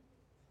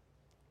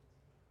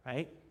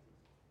 Right?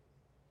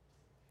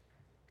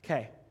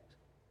 Okay.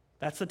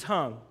 That's the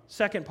tongue.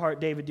 Second part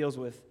David deals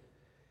with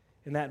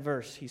in that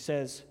verse. He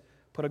says,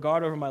 put a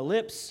guard over my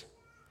lips,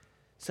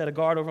 set a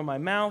guard over my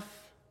mouth.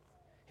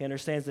 He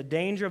understands the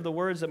danger of the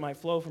words that might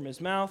flow from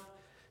his mouth.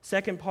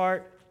 Second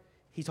part,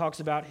 he talks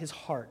about his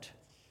heart.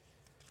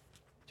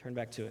 Turn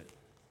back to it.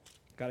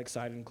 Got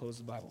excited and closed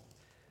the Bible.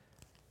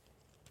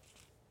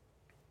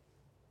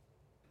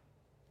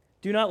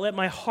 Do not let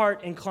my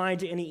heart incline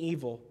to any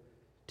evil,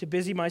 to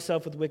busy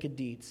myself with wicked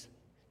deeds.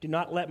 Do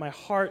not let my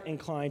heart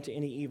incline to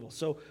any evil.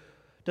 So,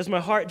 does my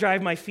heart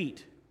drive my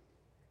feet?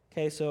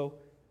 Okay, so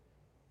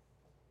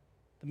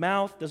the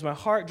mouth, does my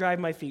heart drive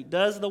my feet?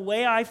 Does the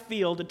way I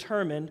feel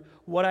determine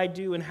what I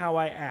do and how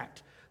I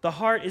act? The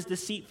heart is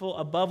deceitful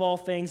above all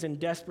things and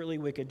desperately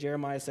wicked,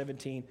 Jeremiah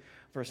 17,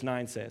 verse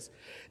 9 says.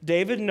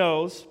 David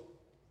knows,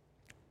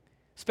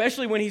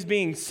 especially when he's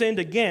being sinned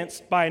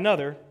against by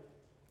another,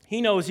 he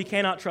knows he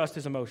cannot trust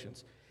his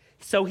emotions.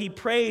 So he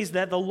prays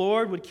that the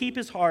Lord would keep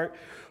his heart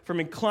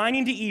from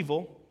inclining to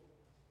evil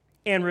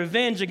and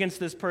revenge against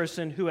this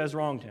person who has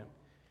wronged him.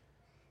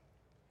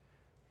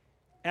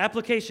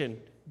 Application: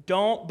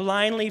 don't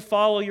blindly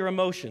follow your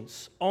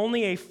emotions.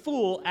 Only a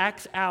fool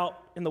acts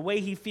out in the way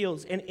he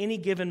feels in any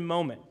given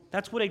moment.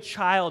 That's what a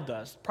child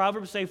does.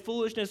 Proverbs say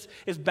foolishness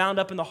is bound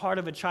up in the heart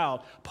of a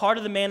child. Part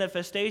of the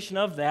manifestation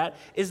of that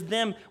is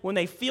them, when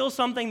they feel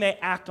something, they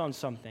act on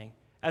something.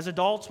 As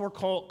adults, we're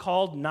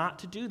called not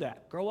to do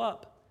that. Grow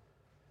up.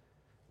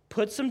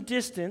 Put some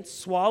distance,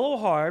 swallow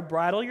hard,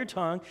 bridle your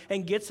tongue,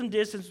 and get some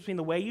distance between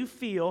the way you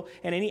feel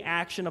and any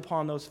action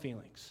upon those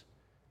feelings.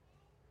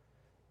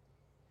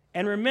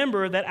 And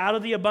remember that out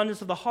of the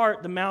abundance of the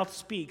heart, the mouth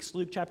speaks.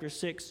 Luke chapter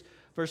 6,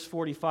 verse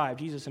 45.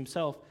 Jesus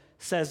himself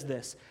says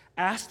this.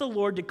 Ask the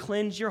Lord to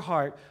cleanse your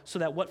heart so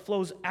that what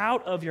flows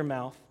out of your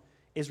mouth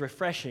is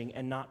refreshing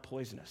and not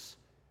poisonous.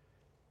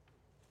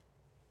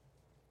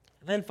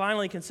 And then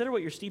finally, consider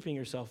what you're steeping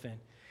yourself in.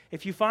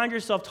 If you find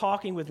yourself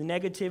talking with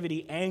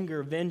negativity,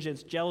 anger,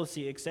 vengeance,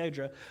 jealousy,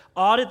 etc.,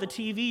 audit the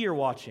TV you're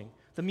watching,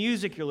 the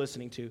music you're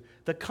listening to,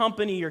 the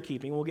company you're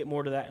keeping. We'll get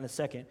more to that in a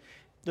second.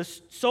 The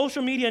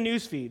social media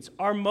news feeds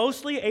are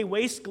mostly a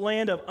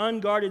wasteland of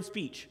unguarded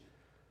speech.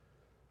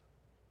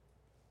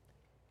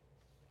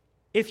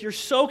 If you're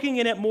soaking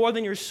in it more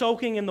than you're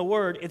soaking in the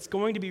Word, it's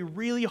going to be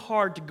really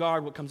hard to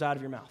guard what comes out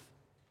of your mouth.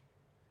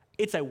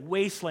 It's a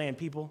wasteland,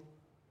 people.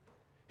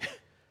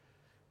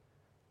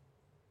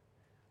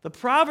 The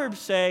Proverbs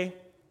say,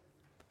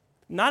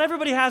 not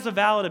everybody has a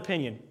valid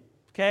opinion,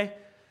 okay?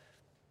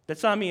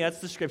 That's not me, that's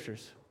the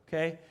Scriptures,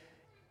 okay?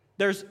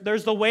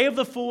 There's the way of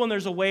the fool and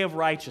there's a way of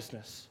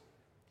righteousness.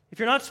 If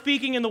you're not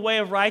speaking in the way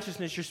of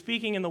righteousness, you're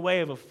speaking in the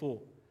way of a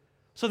fool.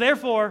 So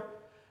therefore,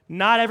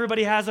 not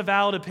everybody has a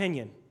valid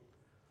opinion.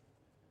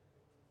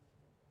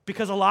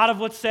 Because a lot of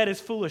what's said is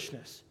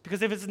foolishness.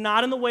 Because if it's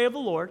not in the way of the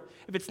Lord,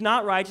 if it's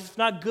not righteous, if it's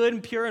not good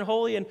and pure and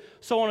holy and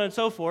so on and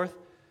so forth,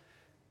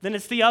 then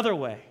it's the other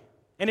way.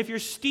 And if you're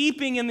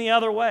steeping in the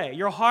other way,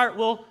 your heart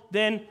will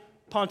then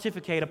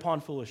pontificate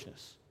upon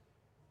foolishness.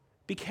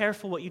 Be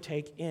careful what you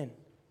take in.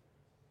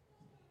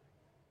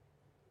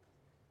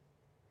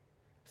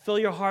 Fill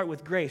your heart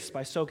with grace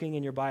by soaking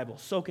in your Bible.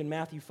 Soak in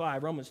Matthew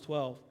 5, Romans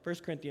 12, 1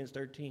 Corinthians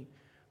 13,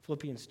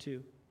 Philippians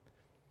 2.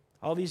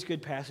 All these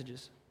good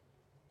passages.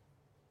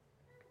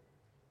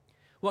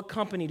 What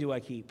company do I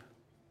keep?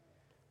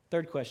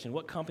 Third question,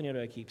 what company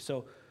do I keep?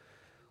 So,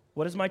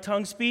 what does my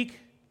tongue speak?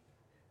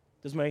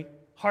 Does my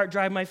heart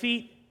drive my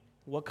feet?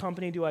 What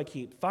company do I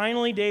keep?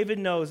 Finally, David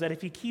knows that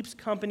if he keeps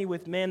company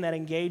with men that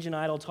engage in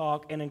idle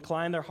talk and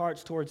incline their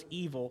hearts towards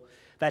evil,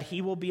 that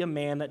he will be a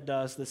man that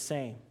does the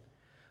same.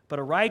 But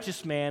a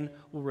righteous man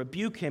will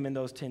rebuke him in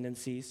those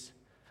tendencies.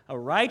 A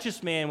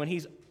righteous man,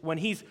 when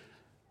he's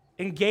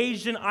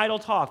engaged in idle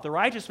talk, the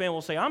righteous man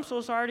will say, I'm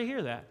so sorry to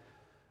hear that.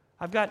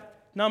 I've got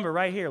number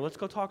right here. Let's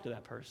go talk to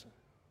that person.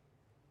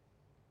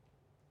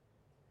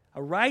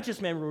 A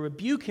righteous man will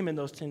rebuke him in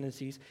those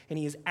tendencies, and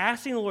he is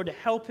asking the Lord to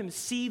help him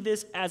see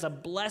this as a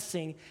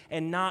blessing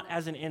and not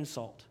as an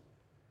insult.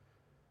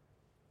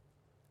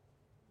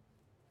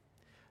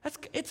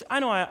 I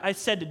know I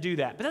said to do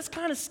that, but that's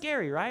kind of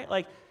scary, right?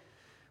 Like,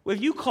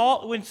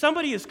 when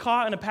somebody is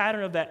caught in a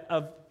pattern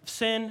of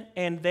sin,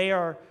 and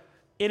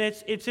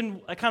it's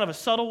in a kind of a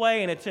subtle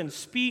way, and it's in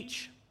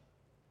speech.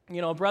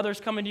 You know, brothers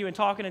coming to you and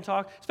talking,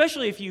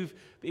 especially if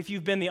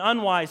you've been the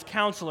unwise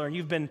counselor and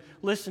you've been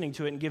listening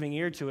to it and giving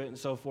ear to it and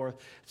so forth.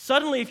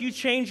 Suddenly, if you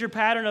change your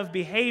pattern of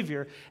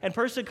behavior and a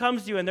person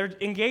comes to you and they're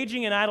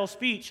engaging in idle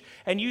speech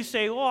and you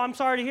say, oh, I'm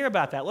sorry to hear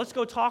about that. Let's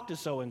go talk to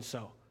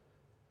so-and-so.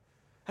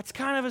 That's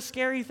kind of a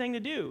scary thing to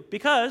do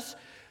because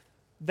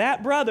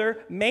that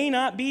brother may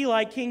not be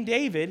like King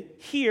David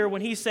here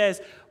when he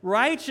says,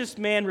 righteous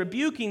man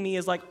rebuking me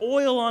is like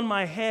oil on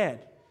my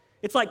head.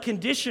 It's like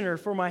conditioner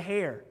for my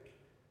hair.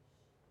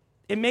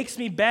 It makes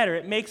me better.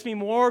 It makes me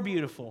more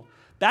beautiful.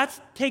 That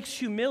takes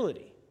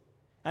humility.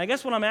 And I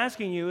guess what I'm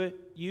asking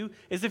you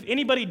is if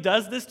anybody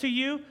does this to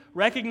you,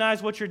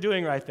 recognize what you're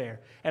doing right there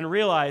and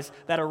realize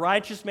that a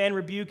righteous man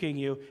rebuking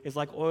you is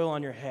like oil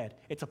on your head.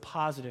 It's a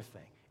positive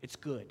thing. It's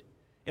good.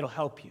 It'll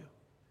help you.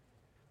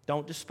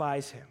 Don't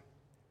despise him.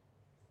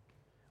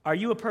 Are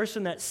you a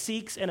person that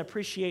seeks and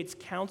appreciates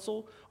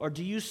counsel, or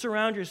do you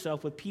surround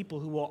yourself with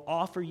people who will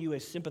offer you a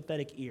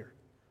sympathetic ear?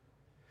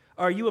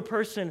 Are you a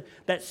person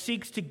that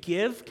seeks to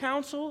give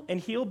counsel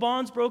and heal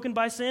bonds broken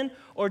by sin,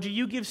 or do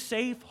you give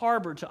safe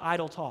harbor to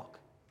idle talk?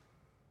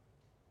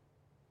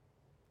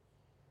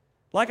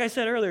 Like I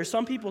said earlier,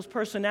 some people's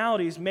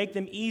personalities make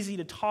them easy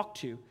to talk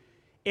to.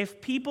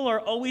 If people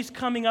are always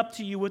coming up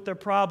to you with their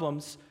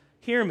problems,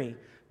 hear me,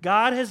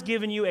 God has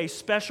given you a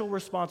special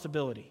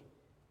responsibility.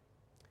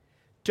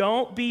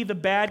 Don't be the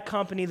bad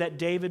company that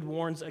David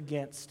warns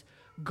against.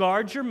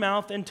 Guard your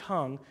mouth and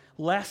tongue,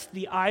 lest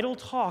the idle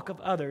talk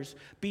of others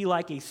be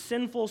like a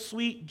sinful,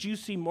 sweet,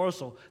 juicy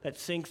morsel that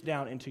sinks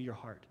down into your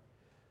heart.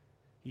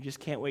 You just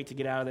can't wait to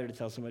get out of there to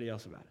tell somebody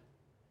else about it.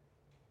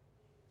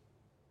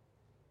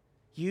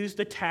 Use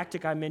the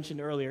tactic I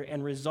mentioned earlier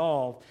and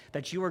resolve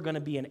that you are going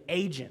to be an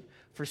agent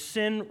for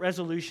sin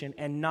resolution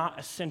and not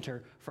a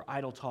center for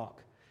idle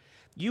talk.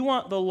 You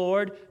want the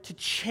Lord to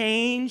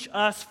change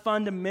us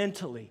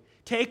fundamentally.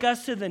 Take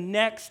us to the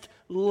next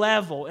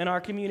level in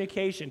our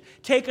communication.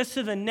 Take us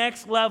to the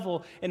next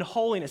level in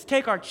holiness.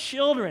 Take our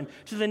children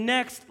to the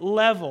next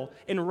level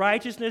in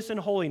righteousness and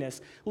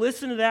holiness.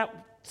 Listen to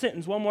that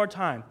sentence one more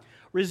time.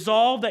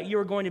 Resolve that you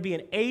are going to be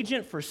an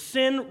agent for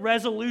sin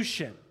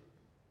resolution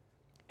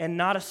and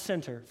not a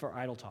center for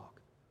idle talk.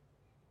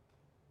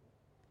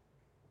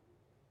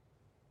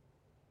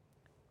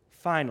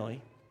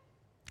 Finally,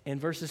 in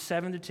verses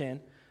 7 to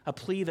 10, a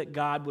plea that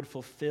God would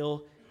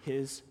fulfill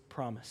his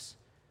promise.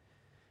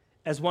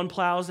 As one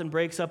plows and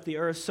breaks up the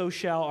earth, so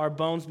shall our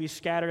bones be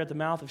scattered at the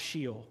mouth of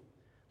Sheol.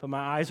 But my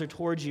eyes are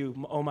towards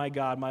you, O my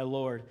God, my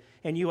Lord.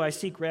 In you I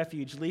seek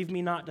refuge. Leave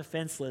me not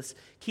defenseless.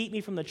 Keep me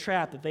from the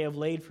trap that they have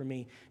laid for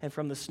me and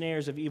from the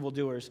snares of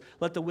evildoers.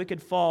 Let the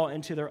wicked fall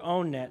into their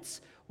own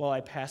nets while I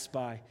pass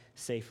by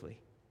safely.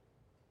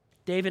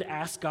 David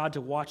asked God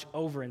to watch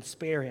over and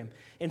spare him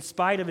in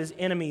spite of his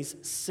enemies'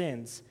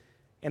 sins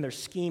and their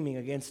scheming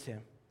against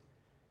him.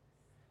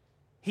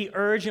 He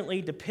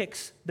urgently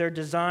depicts their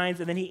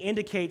designs, and then he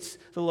indicates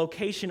the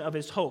location of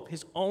his hope,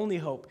 his only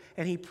hope,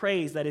 and he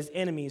prays that his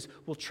enemies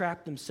will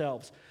trap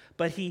themselves.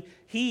 But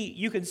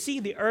you can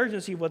see the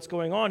urgency of what's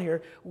going on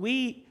here.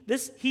 He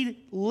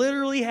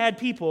literally had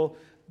people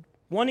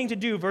wanting to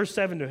do verse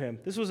 7 to him.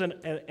 This was an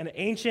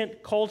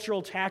ancient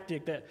cultural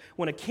tactic that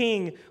when a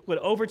king would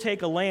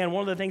overtake a land,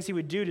 one of the things he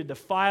would do to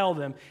defile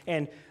them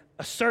and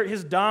assert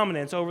his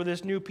dominance over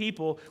this new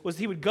people was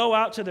he would go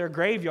out to their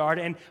graveyard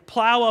and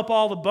plow up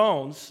all the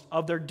bones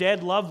of their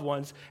dead loved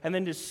ones and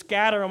then just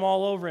scatter them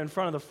all over in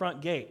front of the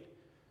front gate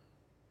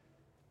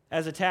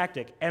as a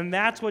tactic. And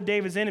that's what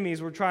David's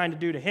enemies were trying to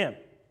do to him.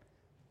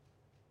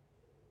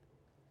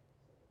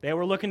 They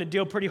were looking to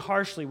deal pretty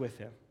harshly with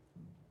him.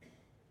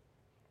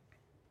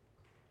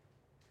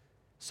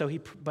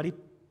 But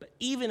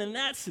even in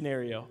that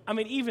scenario,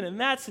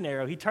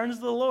 he turns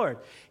to the Lord.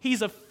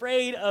 He's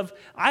afraid of,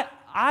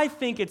 I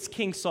think it's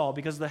King Saul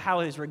because of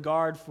how his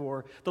regard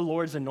for the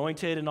Lord's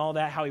anointed and all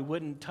that, how he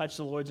wouldn't touch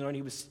the Lord's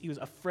anointed. He was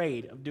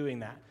afraid of doing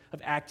that,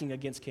 of acting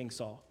against King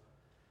Saul.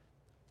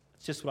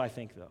 It's just what I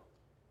think, though.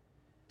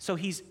 So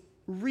he's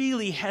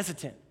really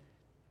hesitant.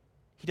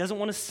 He doesn't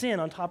want to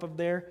sin on top of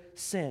their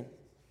sin.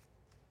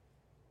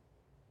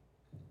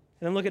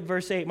 And then look at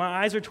verse 8.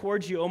 My eyes are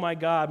towards you, O my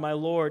God, my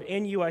Lord.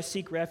 In you I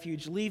seek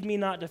refuge. Leave me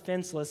not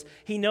defenseless.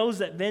 He knows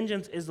that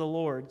vengeance is the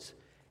Lord's,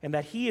 and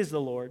that he is the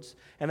Lord's,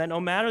 and that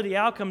no matter the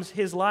outcomes of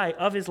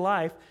his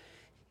life,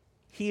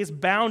 he is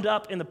bound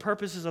up in the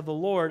purposes of the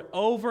Lord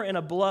over and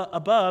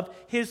above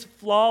his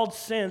flawed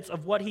sense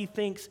of what he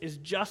thinks is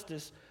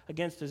justice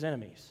against his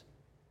enemies.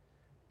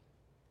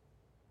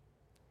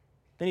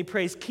 Then he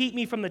prays, keep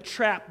me from the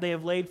trap they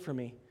have laid for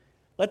me.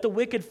 Let the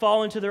wicked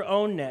fall into their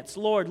own nets.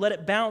 Lord, let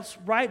it bounce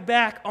right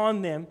back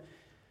on them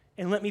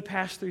and let me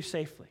pass through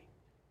safely.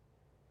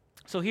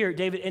 So here,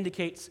 David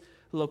indicates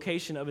the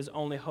location of his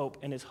only hope,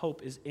 and his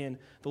hope is in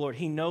the Lord.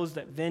 He knows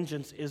that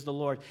vengeance is the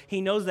Lord. He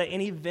knows that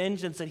any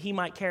vengeance that he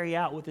might carry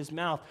out with his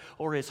mouth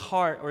or his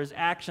heart or his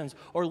actions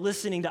or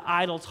listening to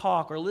idle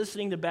talk or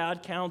listening to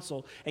bad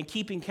counsel and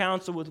keeping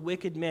counsel with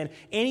wicked men,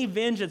 any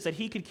vengeance that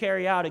he could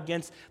carry out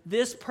against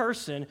this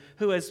person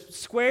who has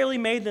squarely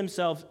made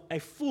themselves a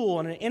fool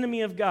and an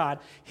enemy of God,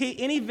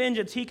 any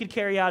vengeance he could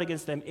carry out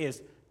against them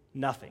is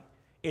nothing.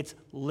 It's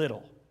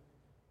little.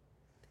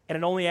 And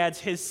it only adds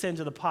his sin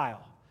to the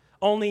pile.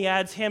 Only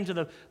adds him to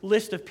the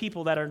list of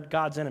people that are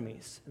God's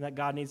enemies and that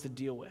God needs to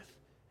deal with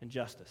in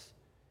justice.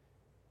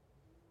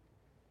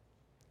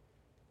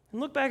 And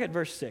look back at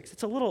verse 6.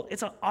 It's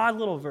an odd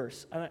little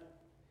verse.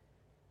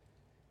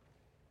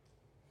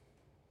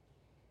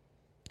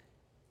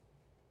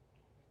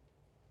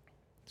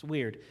 It's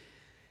weird.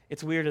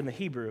 It's weird in the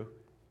Hebrew.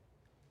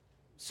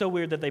 So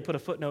weird that they put a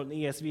footnote in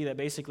the ESV that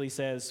basically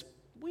says,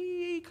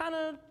 we kind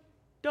of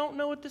don't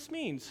know what this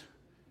means.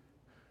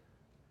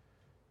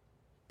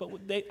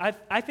 but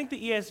I think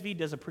the ESV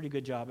does a pretty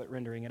good job at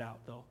rendering it out,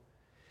 though.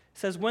 It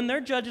says, when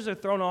their judges are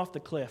thrown over the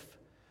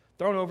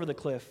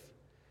cliff,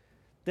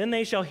 then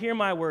they shall hear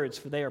my words,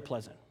 for they are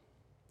pleasant.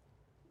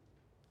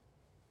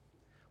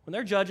 When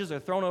their judges are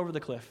thrown over the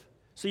cliff.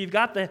 So you've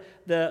got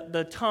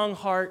the tongue,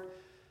 heart,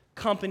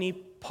 company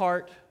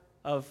part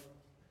of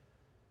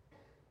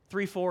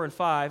 3, 4, and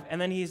 5, and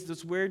then he's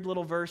this weird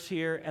little verse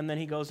here, and then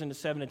he goes into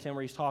 7 and 10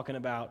 where he's talking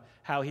about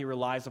how he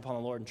relies upon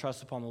the Lord and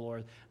trusts upon the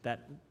Lord,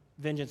 that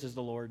vengeance is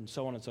the Lord, and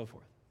so on and so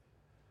forth.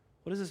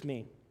 What does this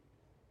mean?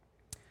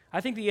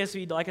 I think the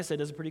ESV, like I said,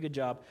 does a pretty good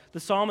job. The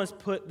psalmist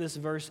put this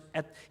verse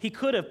he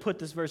could have put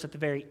this verse at the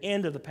very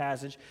end of the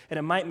passage, and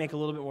it might make a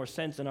little bit more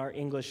sense in our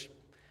English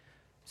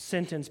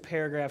sentence,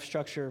 paragraph,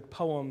 structure,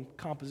 poem,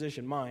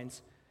 composition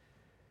minds.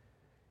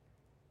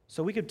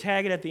 So we could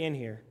tag it at the end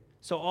here.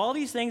 So all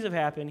these things have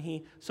happened.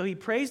 He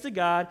prays to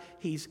God.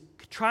 He's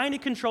trying to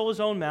control his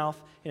own mouth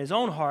and his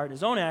own heart,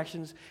 his own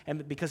actions,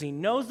 and because he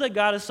knows that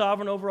God is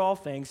sovereign over all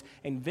things,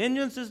 and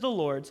vengeance is the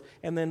Lord's.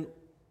 And then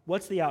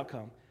what's the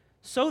outcome?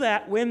 So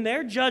that when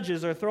their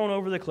judges are thrown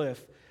over the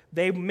cliff,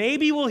 they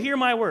maybe will hear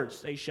my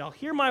words. They shall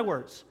hear my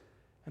words,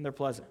 and they're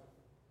pleasant.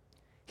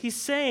 He's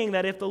saying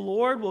that if the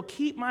Lord will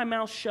keep my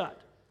mouth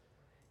shut,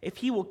 if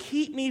he will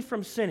keep me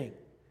from sinning,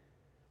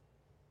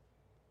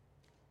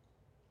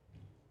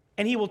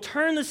 and he will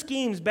turn the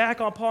schemes back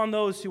upon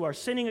those who are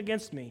sinning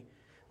against me,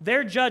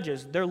 their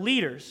judges, their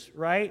leaders,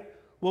 right,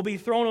 will be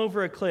thrown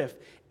over a cliff.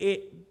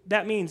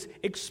 That means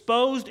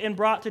exposed and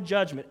brought to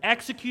judgment,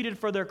 executed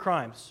for their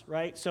crimes,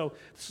 right? So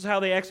this is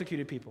how they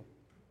executed people.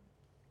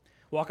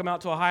 Walk them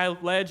out to a high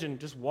ledge and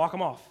just walk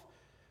them off.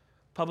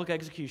 Public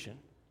execution.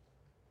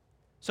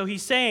 So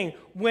he's saying,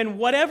 when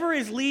whatever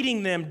is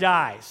leading them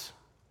dies,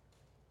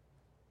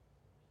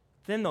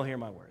 then they'll hear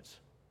my words.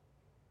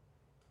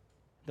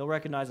 They'll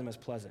recognize them as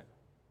pleasant.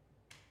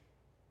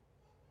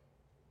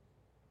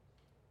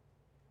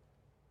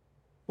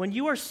 When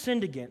you are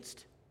sinned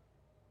against,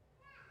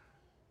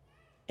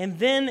 and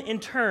then in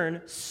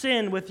turn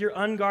sin with your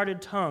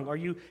unguarded tongue, or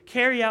you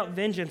carry out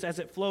vengeance as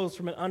it flows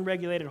from an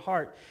unregulated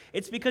heart,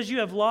 it's because you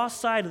have lost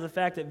sight of the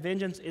fact that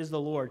vengeance is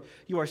the Lord.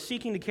 You are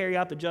seeking to carry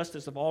out the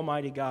justice of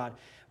Almighty God.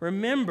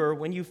 Remember,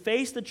 when you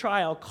face the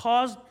trial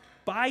caused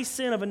by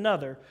sin of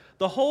another,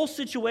 the whole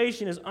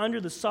situation is under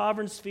the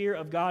sovereign sphere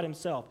of God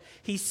himself.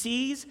 He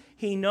sees,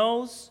 he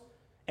knows,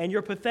 and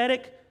your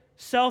pathetic,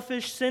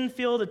 selfish,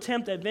 sin-filled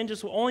attempt at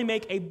vengeance will only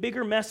make a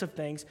bigger mess of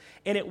things,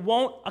 and it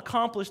won't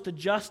accomplish the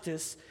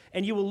justice,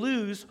 and you will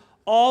lose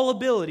all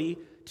ability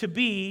to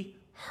be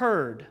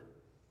heard,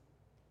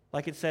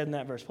 like it said in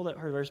that verse. Pull that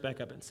verse back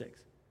up in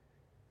 6.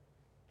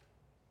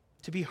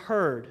 To be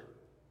heard.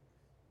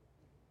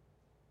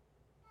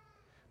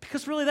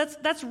 Because really,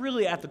 that's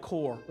really at the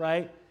core,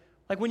 right?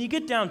 Like when you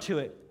get down to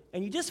it,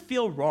 and you just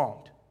feel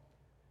wronged,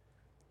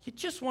 you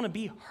just want to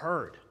be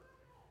heard.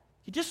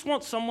 You just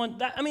want someone,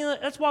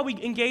 that's why we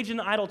engage in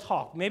the idle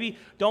talk. Maybe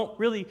I don't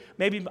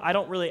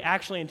really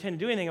actually intend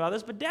to do anything about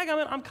this, but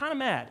daggone it, I'm kind of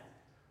mad,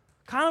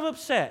 kind of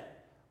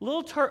upset,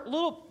 little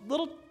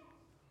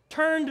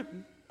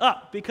turned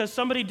up because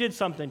somebody did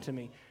something to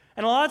me.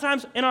 And a lot of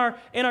times in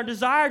our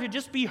desire to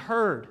just be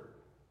heard,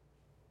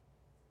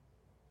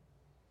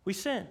 we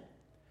sin.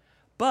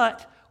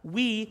 But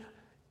we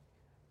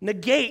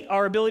negate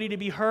our ability to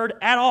be heard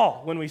at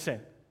all when we sin.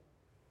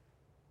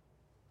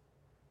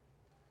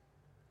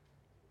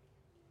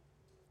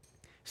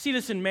 See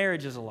this in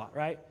marriages a lot,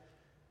 right?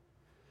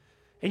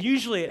 And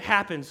usually it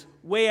happens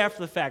way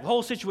after the fact. The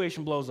whole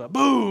situation blows up.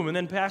 Boom! And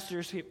then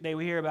pastors,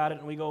 we hear about it,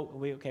 and we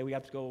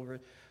have to go over,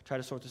 try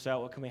to sort this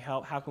out. What can we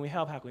help? How can we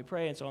help? How can we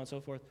pray? And so on and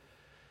so forth.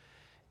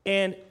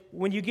 And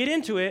when you get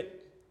into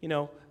it,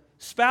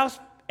 spouse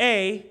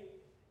A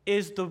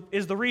is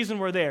the reason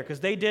we're there, because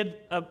they did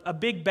a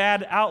big,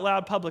 bad, out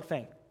loud public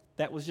thing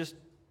that was just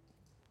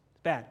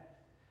bad.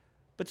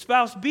 But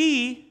spouse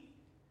B,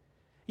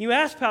 you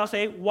ask spouse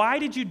A, why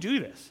did you do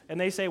this? And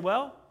they say,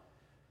 well,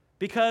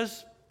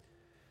 because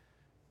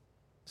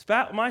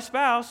my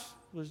spouse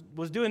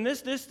was doing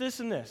this,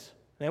 and this.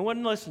 And they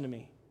wouldn't listen to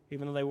me,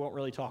 even though they weren't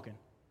really talking.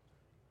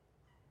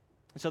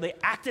 And so they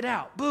acted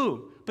out.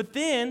 Boom. But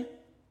then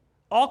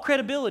all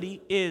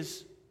credibility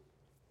is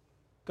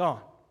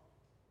gone.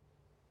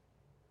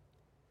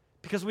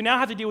 Because we now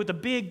have to deal with the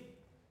big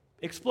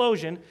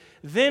explosion.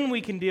 Then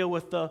we can deal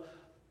with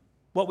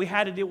what we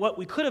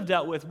could have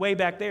dealt with way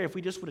back there if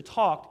we just would have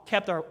talked,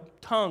 kept our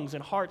tongues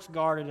and hearts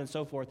guarded and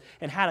so forth,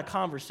 and had a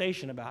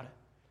conversation about it.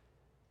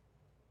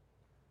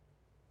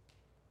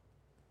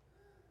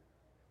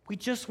 We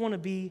just want to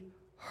be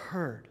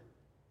heard.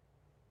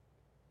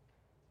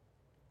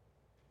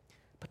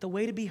 But the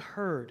way to be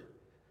heard,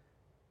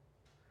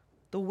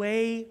 the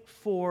way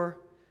for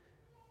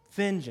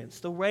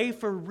vengeance, the way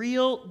for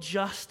real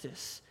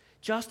justice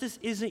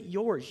isn't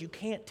yours. You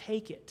can't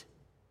take it.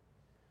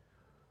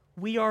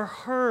 We are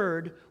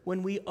heard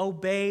when we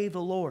obey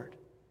the Lord.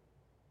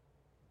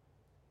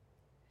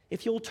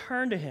 If you'll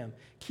turn to him,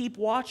 keep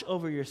watch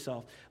over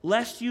yourself,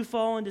 lest you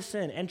fall into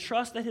sin, and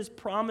trust that his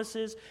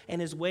promises and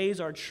his ways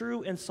are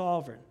true and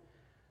sovereign,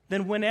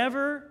 then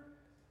whatever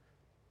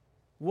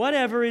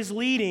is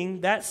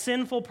leading that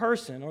sinful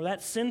person or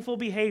that sinful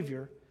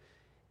behavior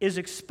is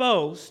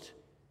exposed,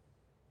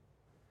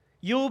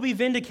 you'll be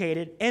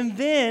vindicated, and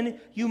then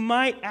you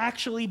might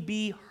actually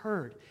be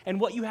heard. And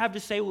what you have to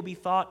say will be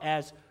thought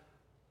as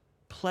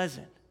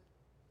pleasant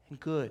and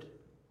good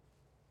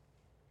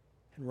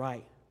and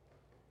right.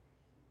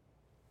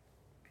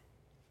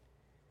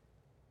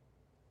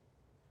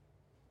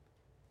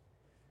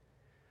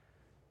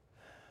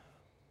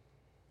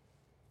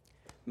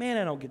 Man,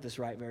 I don't get this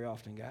right very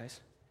often, guys.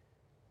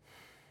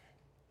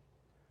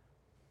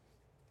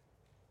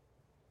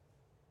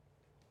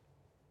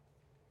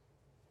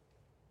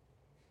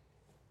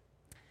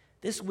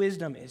 This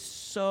wisdom is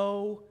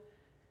so,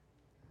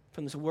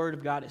 from this Word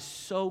of God, is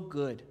so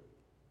good.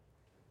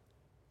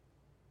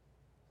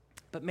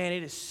 But man,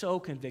 it is so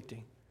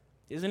convicting,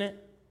 isn't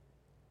it?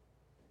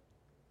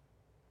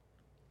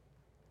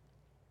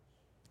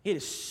 It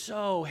is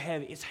so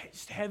heavy.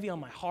 It's heavy on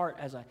my heart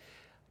as I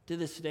did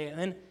this today. And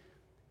then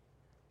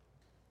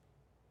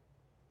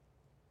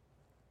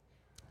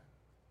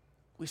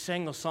we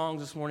sang those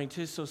songs this morning,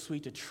 "'Tis so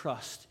sweet to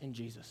trust in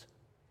Jesus."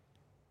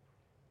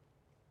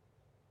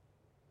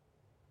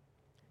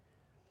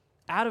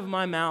 Out of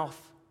my mouth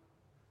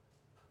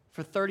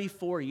for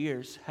 34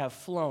 years have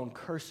flown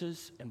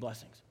curses and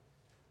blessings.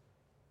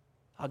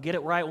 I'll get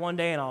it right one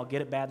day and I'll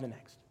get it bad the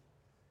next.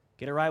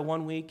 Get it right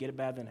one week, get it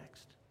bad the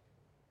next.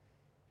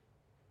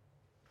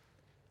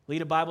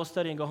 Lead a Bible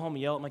study and go home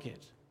and yell at my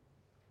kids.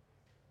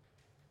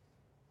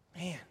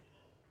 Man.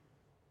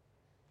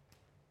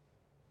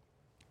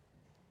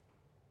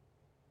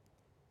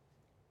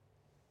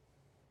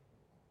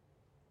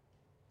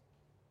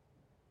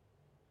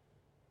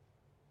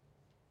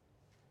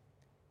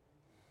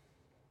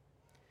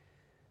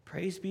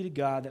 Praise be to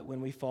God that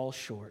when we fall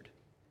short,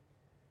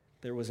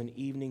 there was an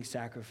evening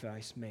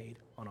sacrifice made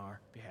on our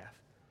behalf.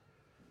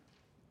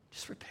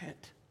 Just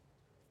repent.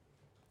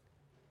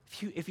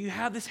 If you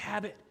have this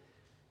habit,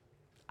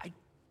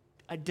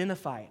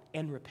 identify it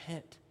and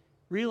repent.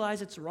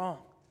 Realize it's wrong.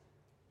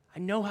 I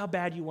know how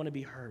bad you want to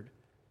be heard.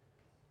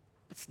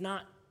 It's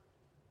not.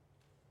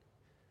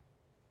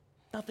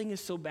 Nothing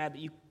is so bad that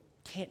you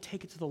can't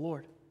take it to the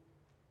Lord.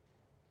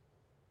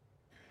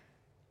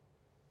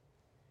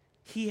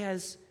 He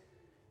has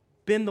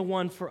been the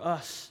one for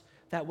us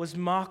that was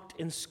mocked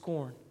and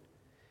scorned.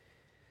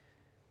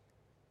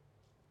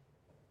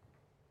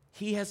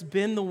 He has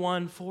been the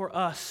one for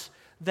us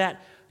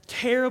that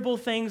terrible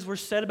things were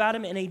said about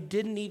him, and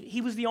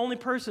he was the only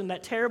person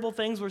that terrible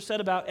things were said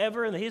about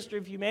ever in the history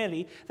of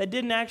humanity that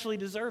didn't actually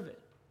deserve it.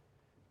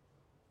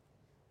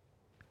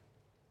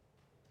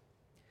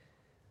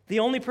 The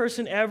only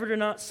person ever to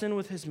not sin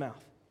with his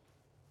mouth.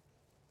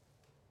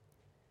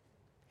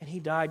 And he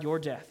died your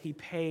death. He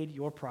paid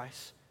your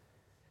price.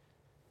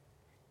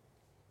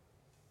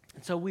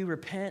 And so we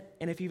repent,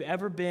 and if you've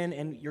ever been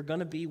and you're going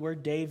to be where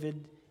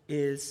David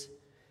is,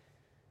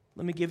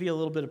 let me give you a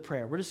little bit of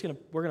prayer. We're going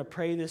to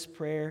pray this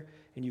prayer,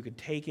 and you can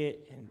take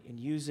it and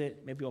use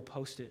it. Maybe I'll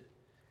post it.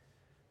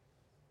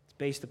 It's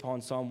based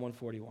upon Psalm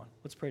 141.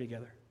 Let's pray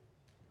together.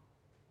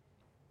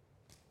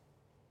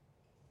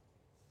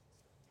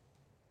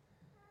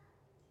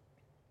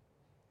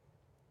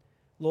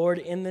 Lord,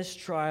 in this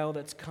trial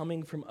that's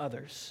coming from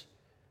others,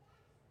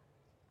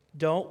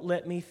 don't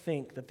let me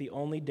think that the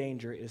only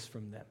danger is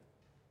from them.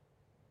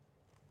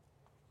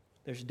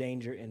 There's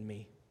danger in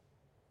me.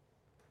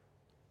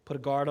 Put a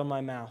guard on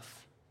my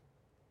mouth.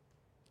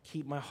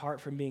 Keep my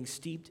heart from being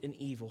steeped in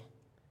evil.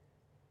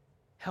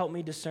 Help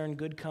me discern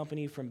good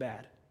company from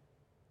bad.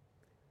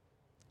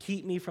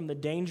 Keep me from the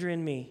danger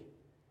in me,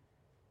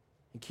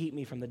 and keep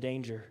me from the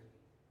danger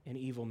in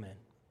evil men.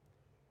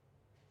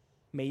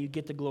 May you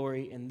get the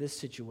glory in this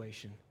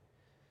situation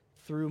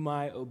through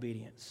my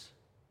obedience.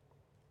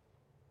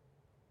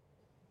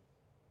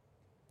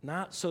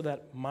 Not so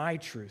that my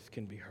truth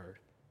can be heard,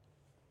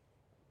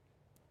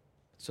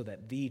 so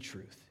that the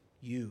truth,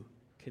 you,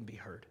 can be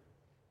heard.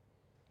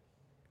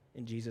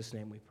 In Jesus'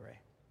 name we pray.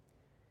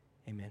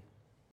 Amen.